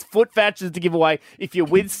 Athletes Foot vouchers to give away. If you're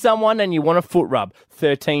with someone and you want a foot rub,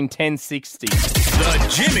 13 10 60. The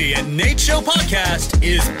Jimmy and Nate Show podcast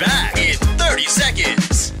is back in 30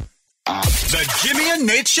 seconds. The Jimmy and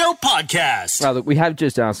Nate Show podcast. Well, look, we have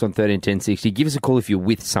just asked on 13 10 60. Give us a call if you're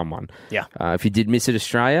with someone. Yeah. If you did miss it,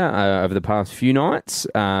 Australia, over the past few nights,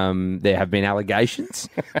 there have been allegations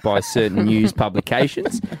by certain news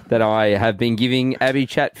publications that I have been giving Abby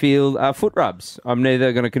Chatfield foot rubs. I'm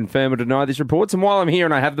neither going to confirm or deny these reports. And while I'm here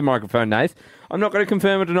and I have the microphone, Nath, I'm not going to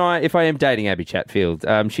confirm or deny if I am dating Abby Chatfield.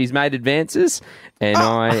 She's made advances, and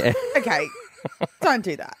I... Okay, don't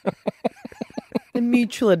do that. The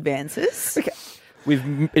mutual advances. Okay.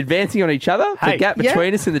 We're advancing on each other. Hey. The gap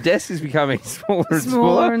between us and the desk is becoming smaller and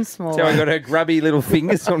Smaller and smaller. So I got her grubby little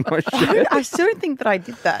fingers on my shirt. I still don't think that I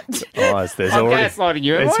did that. Oh, there's I'm already, gaslighting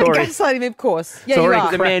you. It's Why already, gaslighting me, of course. Yeah, Sorry, you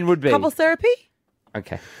are. the man would be. Couples therapy?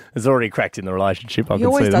 Okay. there's already cracks in the relationship. I He can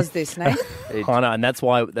always see does them. this, Nate. I know, and that's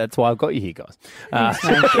why I've got you here, guys.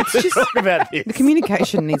 It's just Talk about this. the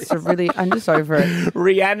communication needs to really. I'm just over it.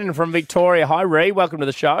 Rhiannon from Victoria. Hi, Rhi. Welcome to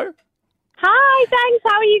the show. Hi, thanks.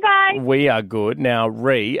 How are you guys? We are good. Now,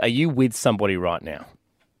 Rhi, are you with somebody right now?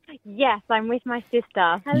 Yes, I'm with my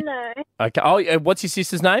sister. Hello. Okay. Oh, what's your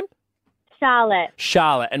sister's name? Charlotte.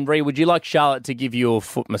 Charlotte. And Rhi, would you like Charlotte to give you a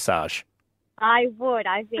foot massage? I would.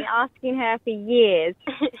 I've been asking her for years.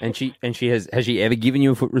 And she has she ever given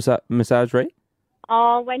you a foot massage, Rhi?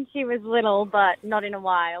 Oh, when she was little, but not in a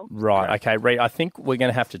while. Right. Okay, Rhi, I think we're going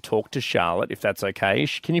to have to talk to Charlotte, if that's okay.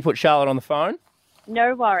 Can you put Charlotte on the phone?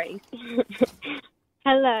 No worries.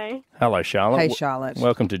 Hello. Hello, Charlotte. Hey, Charlotte.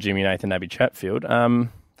 Welcome to Jimmy, Nathan, Abby Chatfield.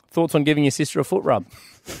 Thoughts on giving your sister a foot rub?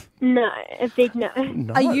 No, a big no.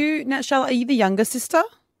 Are you now, Charlotte? Are you the younger sister?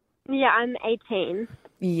 Yeah, I'm 18.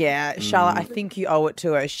 Yeah, Charlotte. I think you owe it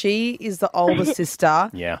to her. She is the older sister.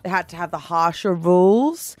 Yeah. That had to have the harsher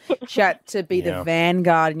rules. She had to be Yeah. the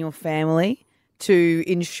vanguard in your family to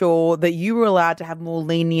ensure that you were allowed to have more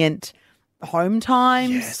lenient home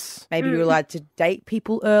times. Yes. Maybe you were allowed to date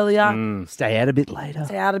people earlier. Stay out a bit later.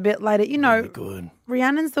 Stay out a bit later. You know, Good.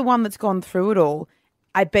 Rhiannon's the one that's gone through it all.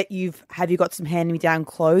 I bet have you got some hand-me-down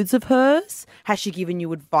clothes of hers? Has she given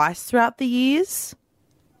you advice throughout the years?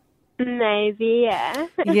 Maybe, yeah.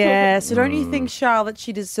 Yeah, so don't you think, Charlotte,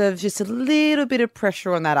 she deserves just a little bit of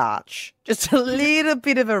pressure on that arch? Just a little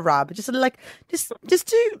bit of a rub. Just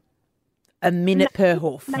do a minute per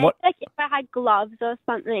hoof. Maybe What? like if I had gloves or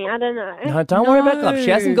something. I don't know. No, don't worry about gloves. She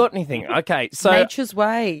hasn't got anything. Okay, so Nature's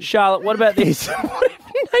way. Charlotte, what about this? What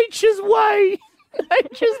if nature's way?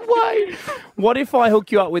 Nature's way. What if I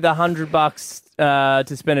hook you up with $100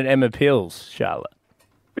 to spend at Emma Pills, Charlotte?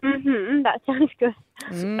 That sounds good.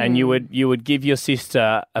 And you would give your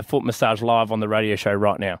sister a foot massage live on the radio show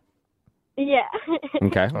right now. Yeah.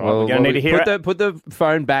 Okay. we're gonna need to hear put the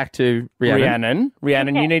phone back to Rhiannon.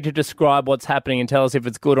 Rhiannon, you Okay. need to describe what's happening and tell us if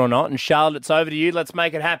it's good or not. And Charlotte, it's over to you. Let's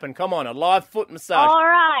make it happen. Come on, a live foot massage. All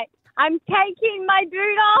right. I'm taking my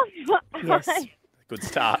boot off. Yes. Good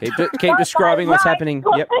start. Keep describing what's happening.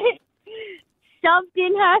 Yep. Shoved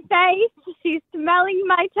in her face. She's smelling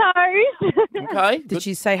my toes. Okay. Did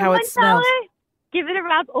she say how Come it on, smells? Charlotte. Give it a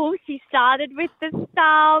rub. Oh, she started with the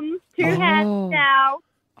thumb. Two hands now.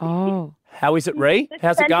 Oh. How is it, Rhi?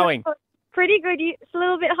 How's it going? Pretty good. It's a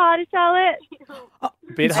little bit harder, Charlotte.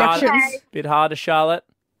 Bit harder. Instructions. Bit harder, Charlotte.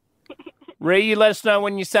 Rhi, you let us know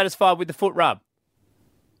when you're satisfied with the foot rub.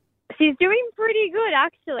 She's doing pretty good,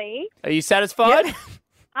 actually. Are you satisfied?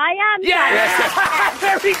 I am. Yes.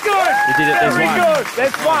 Very good. You did it. There's Very one. good.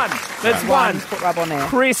 That's one. That's one. Foot rub on air.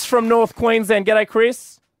 Chris from North Queensland. G'day,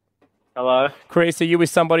 Chris. Hello. Chris, are you with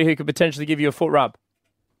somebody who could potentially give you a foot rub?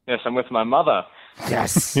 Yes, I'm with my mother.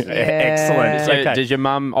 Yes. Excellent. So Okay. does your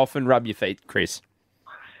mum often rub your feet, Chris?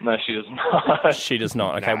 No, she does not. She does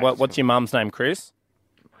not. Okay. What's your mum's name, Chris?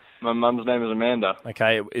 My mum's name is Amanda.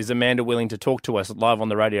 Okay. Is Amanda willing to talk to us live on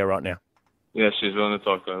the radio right now? Yeah, she's willing to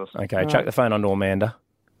talk to us. Okay. Chuck the phone onto Amanda.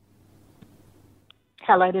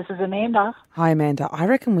 Hello, this is Amanda. Hi, Amanda. I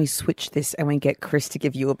reckon we switch this and we get Chris to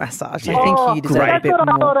give you a massage. I think you deserve a That's bit what I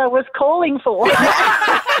thought more. I was calling for.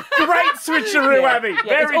 Great switcheroo, Abby.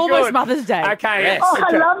 Very it's almost good. Mother's Day. Okay. Yes. Oh,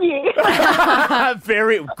 I love you.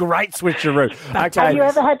 Very great switcheroo. Have Okay. you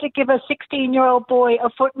ever had to give a 16-year-old boy a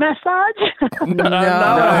foot massage? No,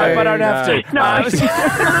 I hope I don't have to.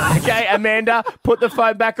 No. Okay, Amanda, put the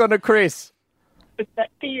phone back onto Chris.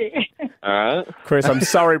 respect to you. All right. Chris, I'm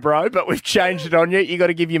sorry, bro, but we've changed it on you. You got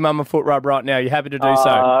to give your mum a foot rub right now. You happy to do so?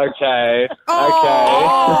 Okay.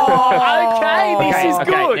 Oh, okay, this is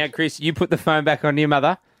good. Okay, now, Chris, you put the phone back on your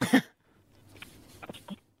mother.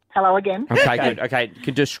 Hello again. Okay, good. Okay,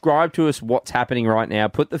 can describe to us what's happening right now.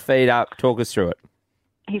 Put the feet up. Talk us through it.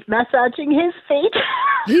 He's massaging his feet.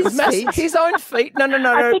 His own feet? No.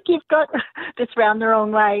 I think you've got this round the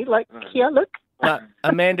wrong way. Like, here, look. No,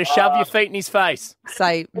 Amanda, shove your feet in his face.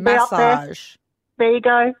 Say Be up there. massage. There you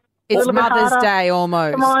go. It's little bit Mother's harder. Day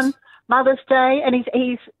almost. Come on, Mother's Day, and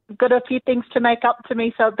he's got a few things to make up to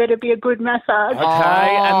me, so it better be a good massage.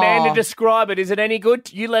 Okay, Amanda, describe it. Is it any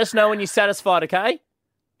good? You let us know when you're satisfied, okay?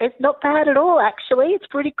 It's not bad at all, actually. It's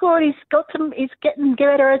pretty good. He's getting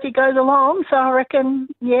better as he goes along, so I reckon,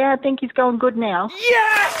 I think he's going good now.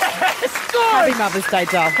 Yes! Good! Happy Mother's Day,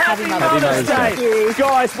 Dove. Happy Mother's Day. Thank you.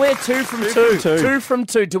 Guys, we're 2 from 2. 2 from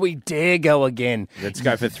 2. Do we dare go again? Let's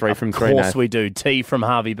go for 3 from Of 3 course now. we do. T from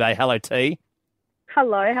Harvey Bay. Hello, T.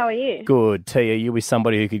 Hello, how are you? Good. T, are you with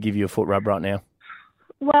somebody who could give you a foot rub right now?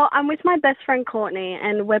 Well, I'm with my best friend Courtney,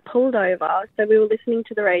 and we're pulled over. So we were listening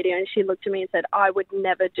to the radio, and she looked at me and said, "I would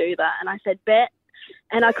never do that." And I said, "Bet."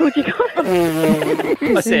 And I called you guys.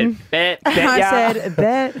 I said, bet. I said,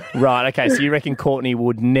 bet. Right, okay, so you reckon Courtney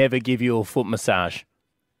would never give you a foot massage?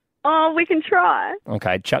 Oh, we can try.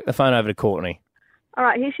 Okay, chuck the phone over to Courtney. All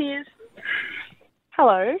right, here she is.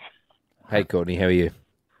 Hello. Hey, Courtney, how are you?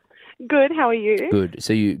 Good, how are you? Good.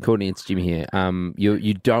 So, Courtney, it's Jimmy here.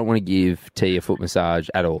 You don't want to give T a foot massage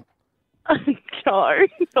at all? No,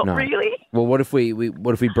 not No. really. Well, what if we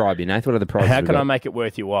bribe you, Nath? What are the prizes? How we've can got? I make it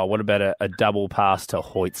worth your while? What about a double pass to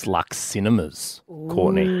Hoyt's Lux Cinemas,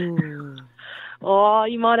 Courtney? Oh,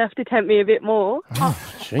 you might have to tempt me a bit more.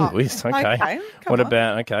 Gee whiz, okay. come What on.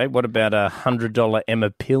 about a $100 Emma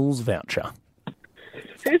Pills voucher?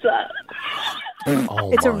 Who's that?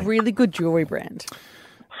 Oh, It's a my. really good jewellery brand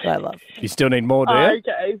that I love. You still need more, do you?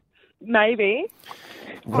 Okay, maybe.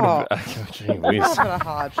 What about, gee whiz. That's not a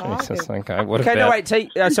hard Jesus, okay. What Okay, about... no, wait, T.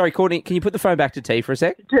 Sorry, Courtney, can you put the phone back to T for a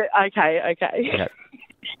sec? Okay. Okay.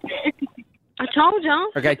 I told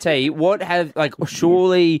you. Okay, T,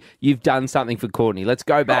 surely you've done something for Courtney. Let's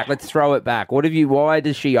go back. Let's throw it back. Why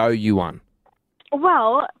does she owe you one?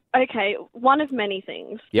 Well, okay, one of many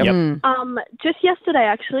things. Yep. Just yesterday,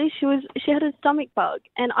 actually, she had a stomach bug,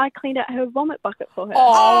 and I cleaned out her vomit bucket for her.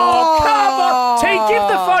 Oh, come on! T, give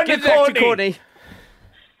the phone Give to that Courtney. to Courtney.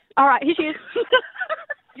 All right, here she is.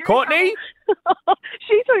 Courtney?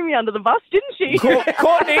 She threw me under the bus, didn't she?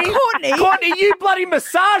 Courtney, you bloody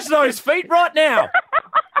massage those feet right now.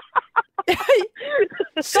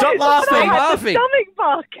 Stop I had laughing. the stomach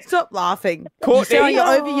bug. Stop laughing. Courtney. You say you're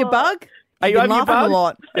over your bug? Are you You've over been your laughing bug? a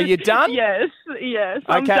lot. Are you done? Yes.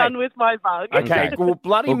 I'm Okay. done with my bug. Okay, well,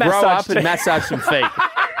 bloody Well, grow massage. up and massage some feet.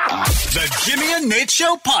 The Jimmy and Nate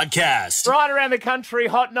Show podcast. Right around the country,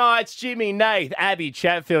 hot nights, Jimmy, Nate, Abby,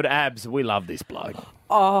 Chatfield, Abs. We love this bloke.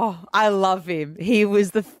 Oh, I love him. He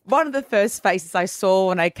was one of the first faces I saw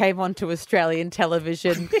when I came onto Australian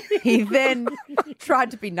television. He then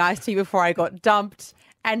tried to be nice to me before I got dumped.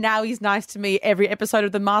 And now he's nice to me every episode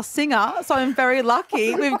of The Masked Singer. So I'm very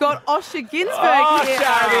lucky. We've got Osher Ginsberg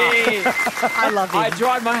here. I love him. I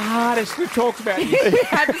tried my hardest. We've talked about you.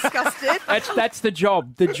 How disgusted. That's the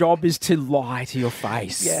job. The job is to lie to your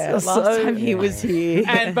face. Yeah, last time he was here.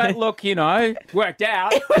 But look, worked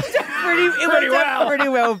out Pretty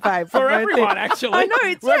well, babe. for everyone. Actually, I know,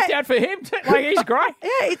 it's worked out for him. Like he's great. Yeah,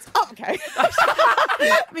 it's okay.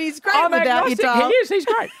 I mean, he's great I'm without you, agnostic. darling. He is. He's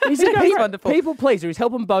great. He's wonderful. People pleaser. He's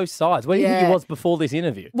helping both sides. Where do you think Yeah. he was before this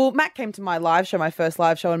interview? Well, Matt came to my live show, my first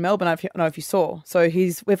live show in Melbourne. I don't know if you saw. So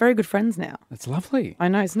we're very good friends now. That's lovely. I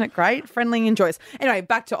know, isn't it great? Friendly and joyous. Anyway,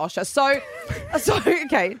 back to Osher. So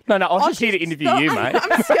okay. No, Osher's here to interview you, mate.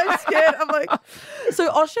 I'm scared. I'm like,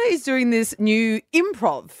 so Osher is doing this new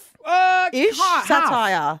improv-ish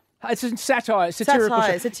satire. It's a satire, satirical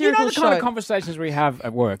Satire, show. satirical The kind of show. conversations we have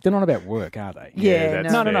at work, they're not about work, are they? Yeah,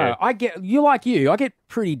 that's no. No. I get I get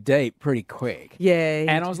pretty deep pretty quick. Yeah.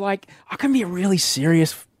 And I was like, I can be a really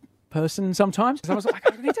serious person sometimes. So I was like,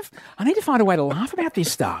 I need to find a way to laugh about this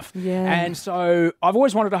stuff. Yeah. And so I've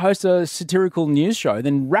always wanted to host a satirical news show,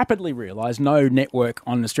 then rapidly realised no network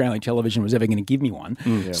on Australian television was ever going to give me one.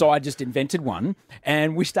 So I just invented one.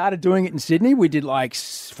 And we started doing it in Sydney. We did like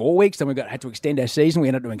 4 weeks, then had to extend our season. We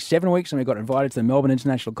ended up doing 7 weeks, and we got invited to the Melbourne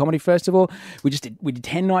International Comedy Festival. We did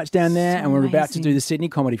 10 nights down there, and we're about to do the Sydney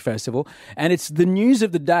Comedy Festival. And it's the news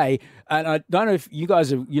of the day. And I don't know if you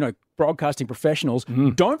guys have, broadcasting professionals,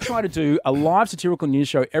 don't try to do a live satirical news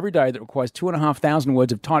show every day that requires 2,500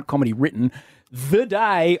 words of tight comedy written the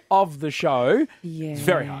day of the show. Yeah. It's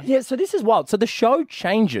very hard. Yeah, so this is wild. So the show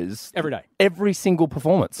changes every day, every single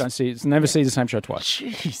performance. Never see the same show twice.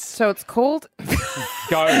 Jeez. So it's called.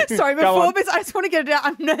 Go. Sorry, Go before on. this, I just want to get it out.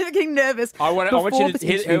 I'm getting nervous. I want you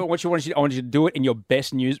to do it in your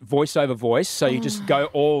best news voice over voice. So you just go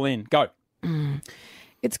all in. Go.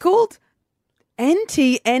 It's called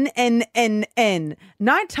NTNNNN,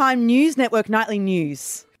 Nighttime News Network Nightly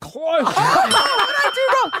News. Close. Oh, what did I do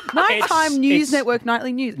wrong? Nighttime News it's Network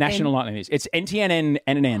Nightly News. National Nightly News. It's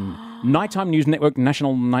NTNNNN, Nighttime News Network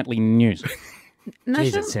National Nightly News.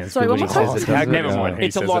 National. sounds Sorry, good one when more he time. says it. Never mind.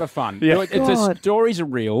 It's a lot of fun. Yeah. The stories are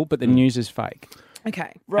real, but the news is fake.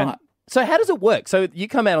 Okay. Right. So how does it work? So you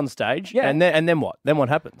come out on stage, and then what? Then what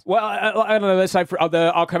happens? Well, I don't know. Let's say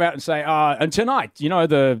I'll come out and say, and tonight,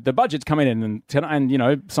 the budget's coming in,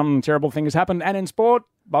 and some terrible thing has happened, and in sport,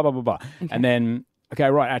 blah blah blah blah, and then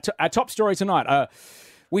right, our top story tonight.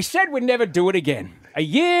 We said we'd never do it again. A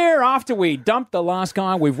year after we dumped the last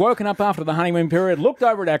guy, we've woken up after the honeymoon period, looked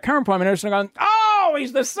over at our current Prime Minister and gone, oh,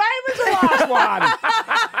 he's the same as the last one.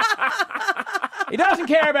 He doesn't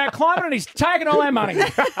care about climate and he's taking all our money.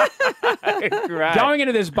 Great. Going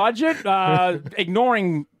into this budget,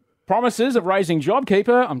 ignoring promises of raising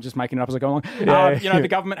JobKeeper. I'm just making it up as I go along. The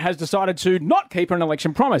government has decided to not keep an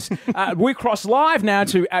election promise. We cross live now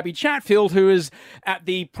to Abby Chatfield, who is at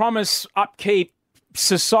the Promise Upkeep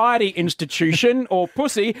Society Institution, or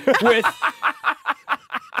Pussy, with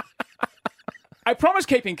a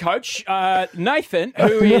promise-keeping coach, Nathan,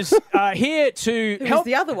 who is here to help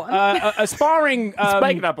the other one? aspiring...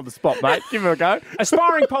 Making up on the spot, mate. Give him a go.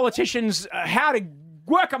 Aspiring politicians how to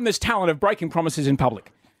work on this talent of breaking promises in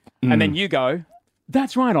public. And then you go,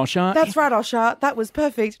 that's right, Osher. That's right, Osher. That was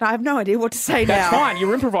perfect. And I have no idea what to say now. That's fine.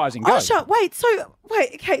 You're improvising. Go. Osher,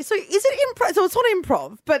 okay. So is it improv? So it's not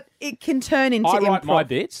improv, but it can turn into I improv. write my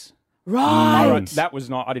bits. Right. That was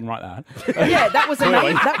not. I didn't write that. Yeah, that was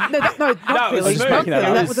amazing. Not really. smooth. Not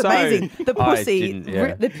really. That was So- amazing. The I pussy, didn't,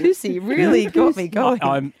 yeah. the pussy really got me going.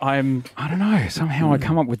 I don't know. Somehow I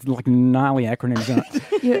come up with like gnarly acronyms.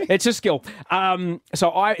 Yeah. It's a skill.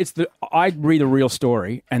 So I read the real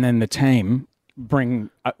story, and then the team bring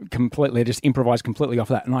completely, just improvise completely off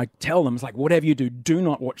that. And I tell them, it's like, whatever you do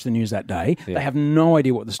not watch the news that day. Yeah. They have no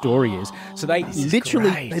idea what the story is. So they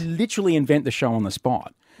literally invent the show on the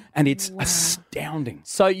spot. And it's astounding.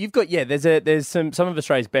 So you've got there's some of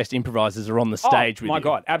Australia's best improvisers are on the stage with you. My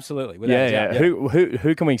God, absolutely. Without a doubt,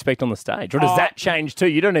 Who can we expect on the stage? Or does that change too?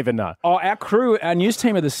 You don't even know. Oh, our crew, our news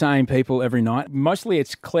team are the same people every night. Mostly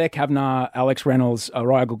it's Claire Kavanagh, Alex Reynolds,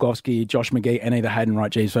 Ryan Golgowski, Josh McGee, and either Hayden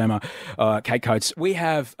Wright, Jeeves Verma, Kate Coates. We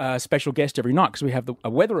have a special guest every night because we have a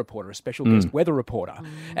weather reporter, a special guest weather reporter.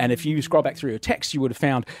 And if you scroll back through your text, you would have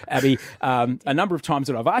found, Abby, a number of times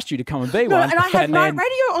that I've asked you to come and be one. And I have night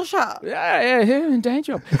radio, Osher. Yeah, day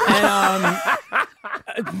job.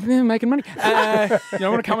 And making money. You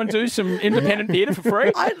want to come and do some independent theatre for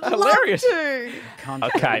free? Hilarious. to.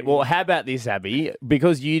 Okay, well, how about this, Abby?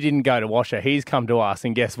 Because you didn't go to Washer, he's come to us,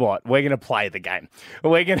 and guess what? We're going to play the game.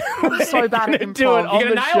 We're going so bad at to do it improv. on You're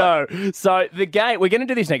the gonna show. So the game, we're going to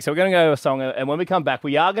do this next. So we're going to go to a song, and when we come back,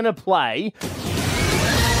 we are going to play.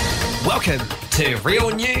 Welcome to Real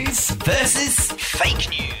News versus Fake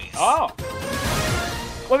News. Oh.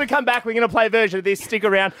 When we come back, we're going to play a version of this. Stick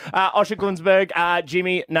around. Osher Gunsberg,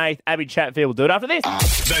 Jimmy, Nath, Abby Chatfield. We'll do it after this.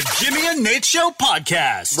 The Jimmy and Nate Show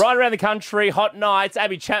podcast. Right around the country, hot nights.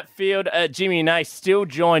 Abby Chatfield, Jimmy and Nath still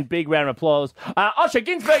joined. Big round of applause. Osher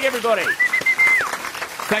Gunsberg, everybody.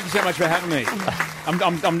 Thank you so much for having me. I'm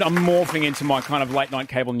morphing into my kind of late night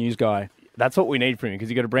cable news guy. That's what we need from you because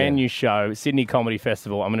you've got a brand new show, Sydney Comedy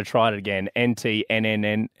Festival. I'm going to try it again.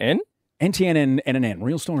 NTNNN. NTNNN,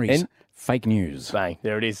 real stories, fake news. Bang,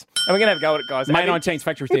 there it is. And we're going to have a go at it, guys. May 19th,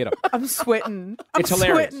 Factory Theatre. I'm sweating. It's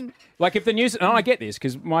hilarious. Like if the news, and I get this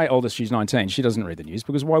because my oldest, she's 19, she doesn't read the news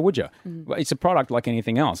because why would you? It's a product like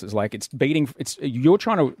anything else. It's like you're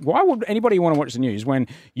trying to. Why would anybody want to watch the news when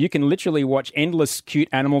you can literally watch endless cute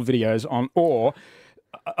animal videos on or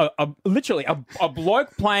literally a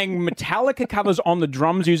bloke playing Metallica covers on the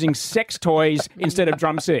drums using sex toys instead of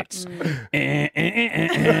drum sets. That's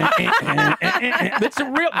a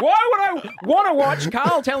real. Why would I want to watch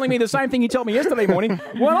Carl telling me the same thing he told me yesterday morning?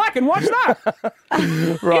 Well, I can watch that.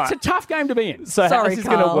 Right. It's a tough game to be in. So how is this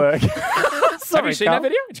going to work? Have you seen that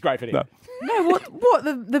video? It's a great video. No, what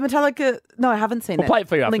the Metallica? No, I haven't seen it. We'll play it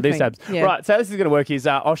for you after Link this, me. Abs. Yeah. Right, so how this is going to work is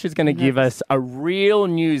Osher's going to give us a real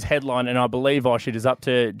news headline, and I believe Osher is up up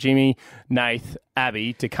to Jimmy, Nath,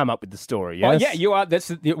 Abby to come up with the story. Oh, Yes? yeah, you are.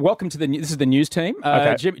 Welcome to this is the news team.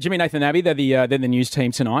 Okay. Jimmy, Nathan, Abby, they're the news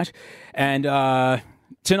team tonight. And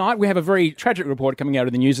tonight we have a very tragic report coming out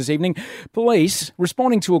of the news this evening. Police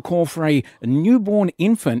responding to a call for a newborn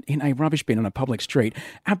infant in a rubbish bin on a public street.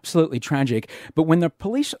 Absolutely tragic. But when the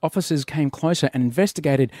police officers came closer and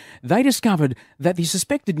investigated, they discovered that the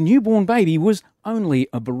suspected newborn baby was only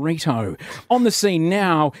a burrito. On the scene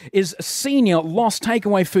now is senior Lost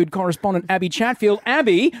takeaway food correspondent Abby Chatfield.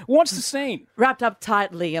 Abby, what's the scene? Wrapped up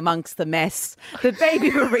tightly amongst the mess, the baby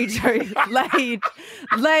burrito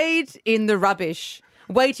laid in the rubbish,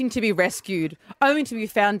 waiting to be rescued, only to be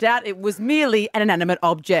found out it was merely an inanimate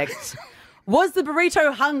object. Was the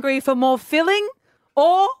burrito hungry for more filling,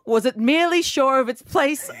 or was it merely sure of its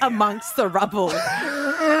place amongst the rubble?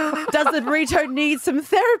 Does the burrito need some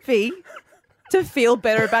therapy to feel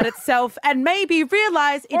better about itself and maybe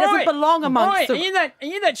realise it doesn't belong amongst the... Are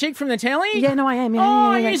you that chick from the telly? Yeah, no, I am.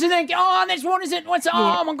 Isn't that... Oh, that's... What is it?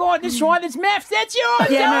 Oh, my God, that's right. That's maths. That's yours.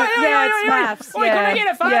 It's maths. Wait, can I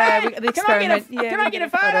get a photo? Yeah, the experiment. Can I get a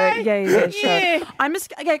photo? Yeah, sure. Yeah. I'm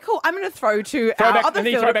just... Okay, cool. I'm going to throw to Throw our back, other and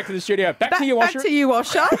then you field. throw back to the studio. Back to you, Washer. Back to you,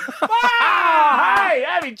 Washer. Hey,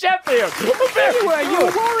 Abby Chatfield. You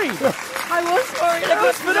were worried. I was worried. That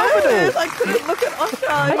was phenomenal. I couldn't look at Oscar.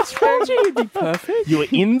 I told you you'd be perfect. You were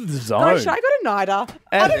in the zone. Gosh, I got a NIDA.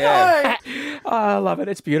 I don't know. Oh, I love it.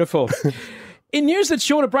 It's beautiful. In news that's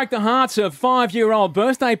sure to break the hearts of 5-year-old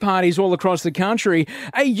birthday parties all across the country,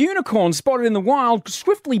 a unicorn spotted in the wild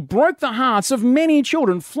swiftly broke the hearts of many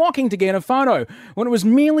children flocking to get a photo when it was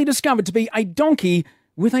merely discovered to be a donkey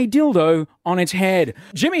with a dildo on its head.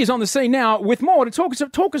 Jimmy is on the scene now with more to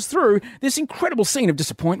talk us through this incredible scene of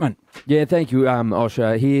disappointment. Yeah, thank you,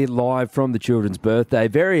 Osher. Here live from the children's birthday.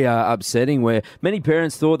 Very upsetting, where many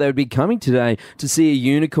parents thought they would be coming today to see a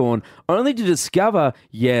unicorn, only to discover,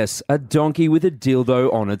 yes, a donkey with a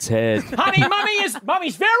dildo on its head. Honey,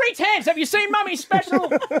 Mummy's very tense. Have you seen Mummy's special?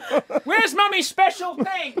 Where's Mummy's special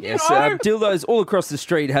thing? Yes, dildos all across the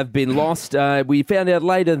street have been lost. We found out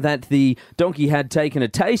later that the donkey had taken a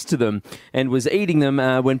taste to them and was eating them.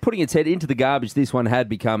 When putting its head into the garbage, this one had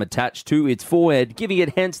become attached to its forehead, giving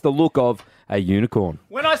it hence the look of a unicorn.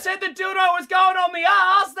 When I said the dildo was going on the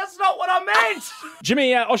arse, that's not what I meant.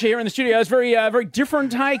 Jimmy, Osher here in the studio. It's very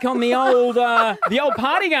different take on the old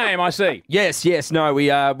party game, I see. Yes. No,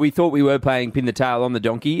 we thought we were playing pin the tail on the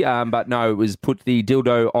donkey, but no, it was put the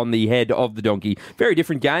dildo on the head of the donkey. Very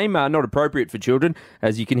different game, not appropriate for children.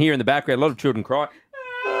 As you can hear in the background, a lot of children cry.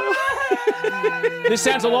 This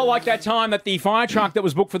sounds a lot like that time that the fire truck that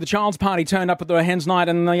was booked for the child's party turned up at the hen's night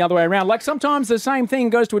and the other way around. Like sometimes the same thing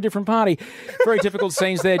goes to a different party. Very difficult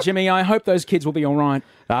scenes there, Jimmy. I hope those kids will be all right.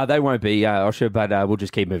 They won't be, Osher, but we'll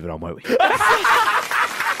just keep moving on, won't we? See,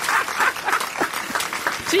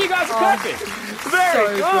 you guys are perfect.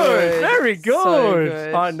 Very good. So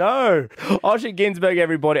good. I know. Osher Ginsberg,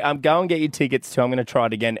 everybody. Go and get your tickets to, I'm going to try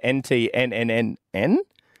it again, NTNNN.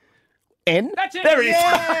 That's it. There it is.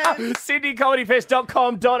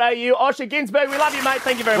 SydneyComedyFest.com.au. Osher Ginsberg, we love you, mate.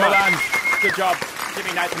 Thank you very much. Well done. Good job.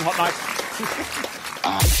 Jimmy, Nathan, hot notes.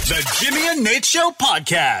 The Jimmy and Nate Show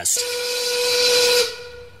podcast.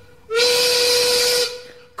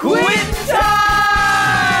 Quiz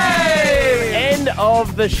time! End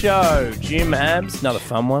of the show. Jim, Abs, another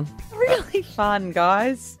fun one. Really fun,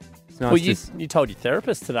 guys. Well, you told your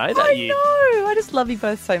therapist today that I you know. I just love you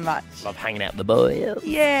both so much. love hanging out with the boys.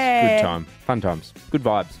 Yeah. Good time. Fun times. Good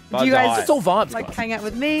vibes. Do you guys It's all vibes, like guys. hang out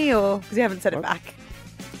with me, or because you haven't said it back?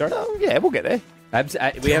 Oh, yeah, we'll get there. Abs,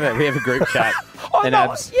 we have a group chat. Oh, and no,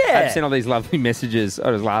 Abs yeah. sent all these lovely messages. It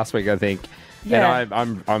was last week, I think. Yeah.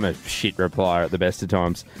 And I'm a shit replier at the best of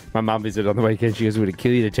times. My mum visited on the weekend. She goes, "Would it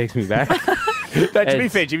kill you to text me back?" But to be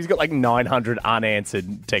fair, Jimmy's got like 900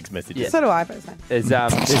 unanswered text messages. So do I, but it's fine. There's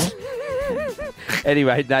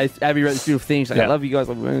anyway, Abby wrote this beautiful thing. She's like, Yeah. "I love you guys."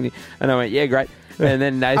 And I went, "Yeah, great." And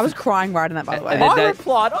then Nathan, I was crying writing that, by the way. And then I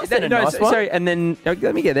replied. I sent a nice one. Sorry, and then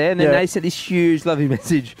let me get there. And then Yeah. they sent this huge, lovely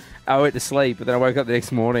message. I went to sleep, but then I woke up the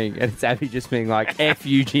next morning, and it's Abby just being like, "F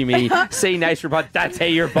you, Jimmy." See Nate's reply. That's how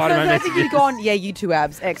you reply to my I think messages. you'd gone, yeah, you two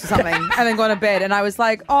Abs, X or something, and then gone to bed. And I was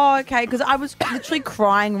like, oh, okay, because I was literally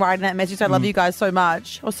crying writing that message. I love you guys so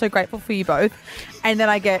much. I was so grateful for you both. And then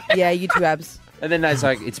I get, yeah, you two Abs. And then Nate's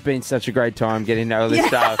like, "It's been such a great time getting to know all this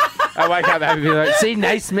stuff." I wake up happy, like, "See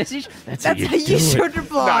Nate's message? That's how That's how you do you it." should No,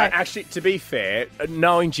 reply. actually, to be fair,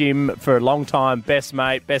 knowing Jim for a long time, best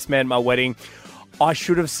mate, best man at my wedding, I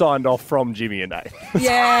should have signed off from Jimmy and Nate.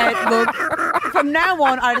 Yeah, look, from now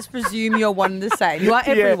on, I just presume you're one and the same. You are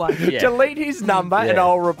everyone. Yeah. Delete his number and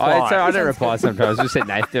I'll reply. I don't reply sometimes. Just let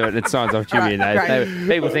Nath do it. It signs off Jimmy and Nath.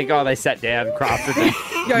 People think, they sat down and crafted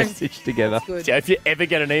the message together. Yeah, if you ever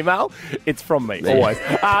get an email, it's from me, always.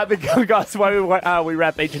 But guys, we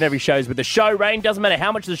wrap each and every shows with the show rating. Doesn't matter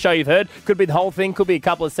how much of the show you've heard. Could be the whole thing, could be a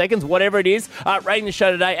couple of seconds, whatever it is. Rating the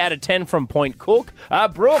show today out of 10 from Point Cook.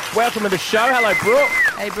 Brooke, welcome to the show. Hello, Brooke.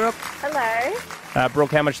 Hey, Brooke. Hello.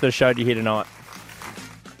 Brooke, how much of the show do you hear tonight?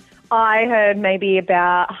 I heard maybe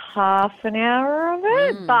about half an hour of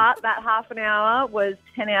it, but that half an hour was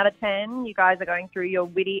 10 out of 10. You guys are going through your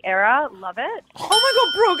witty era. Love it. Oh, my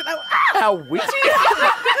God, Brooke. How witty.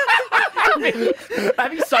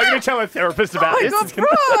 Abby's so going to tell her therapist about this. A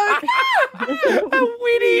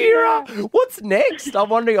witty era. What's next? I'm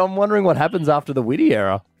wondering what happens after the witty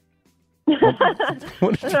era. I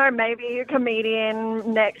don't know, maybe a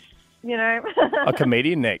comedian next, A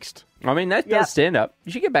comedian next. I mean, Nath does stand up.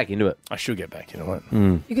 You should get back into it. I should get back into it.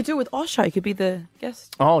 You could do it with Osho. You could be the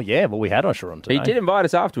guest. Oh, yeah. Well, we had Usher on today. He did invite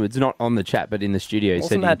us afterwards, not on the chat, but in the studio.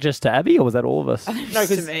 Wasn't that just to Abby, or was that all of us? No,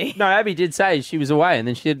 because Abby did say she was away, and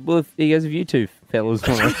then she said, "Well, he goes, if you two fellas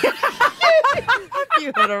want to."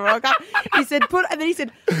 You little rocker. He said, I'll put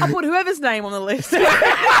whoever's name on the list.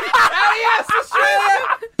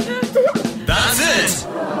 That's it.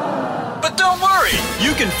 But don't worry,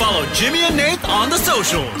 you can follow Jimmy and Nath on the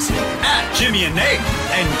socials at Jimmy and Nath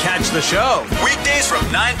and catch the show weekdays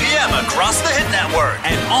from 9 p.m. across the Hit Network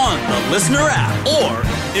and on the Listener app. Or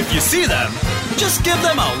if you see them, just give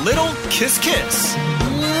them a little kiss.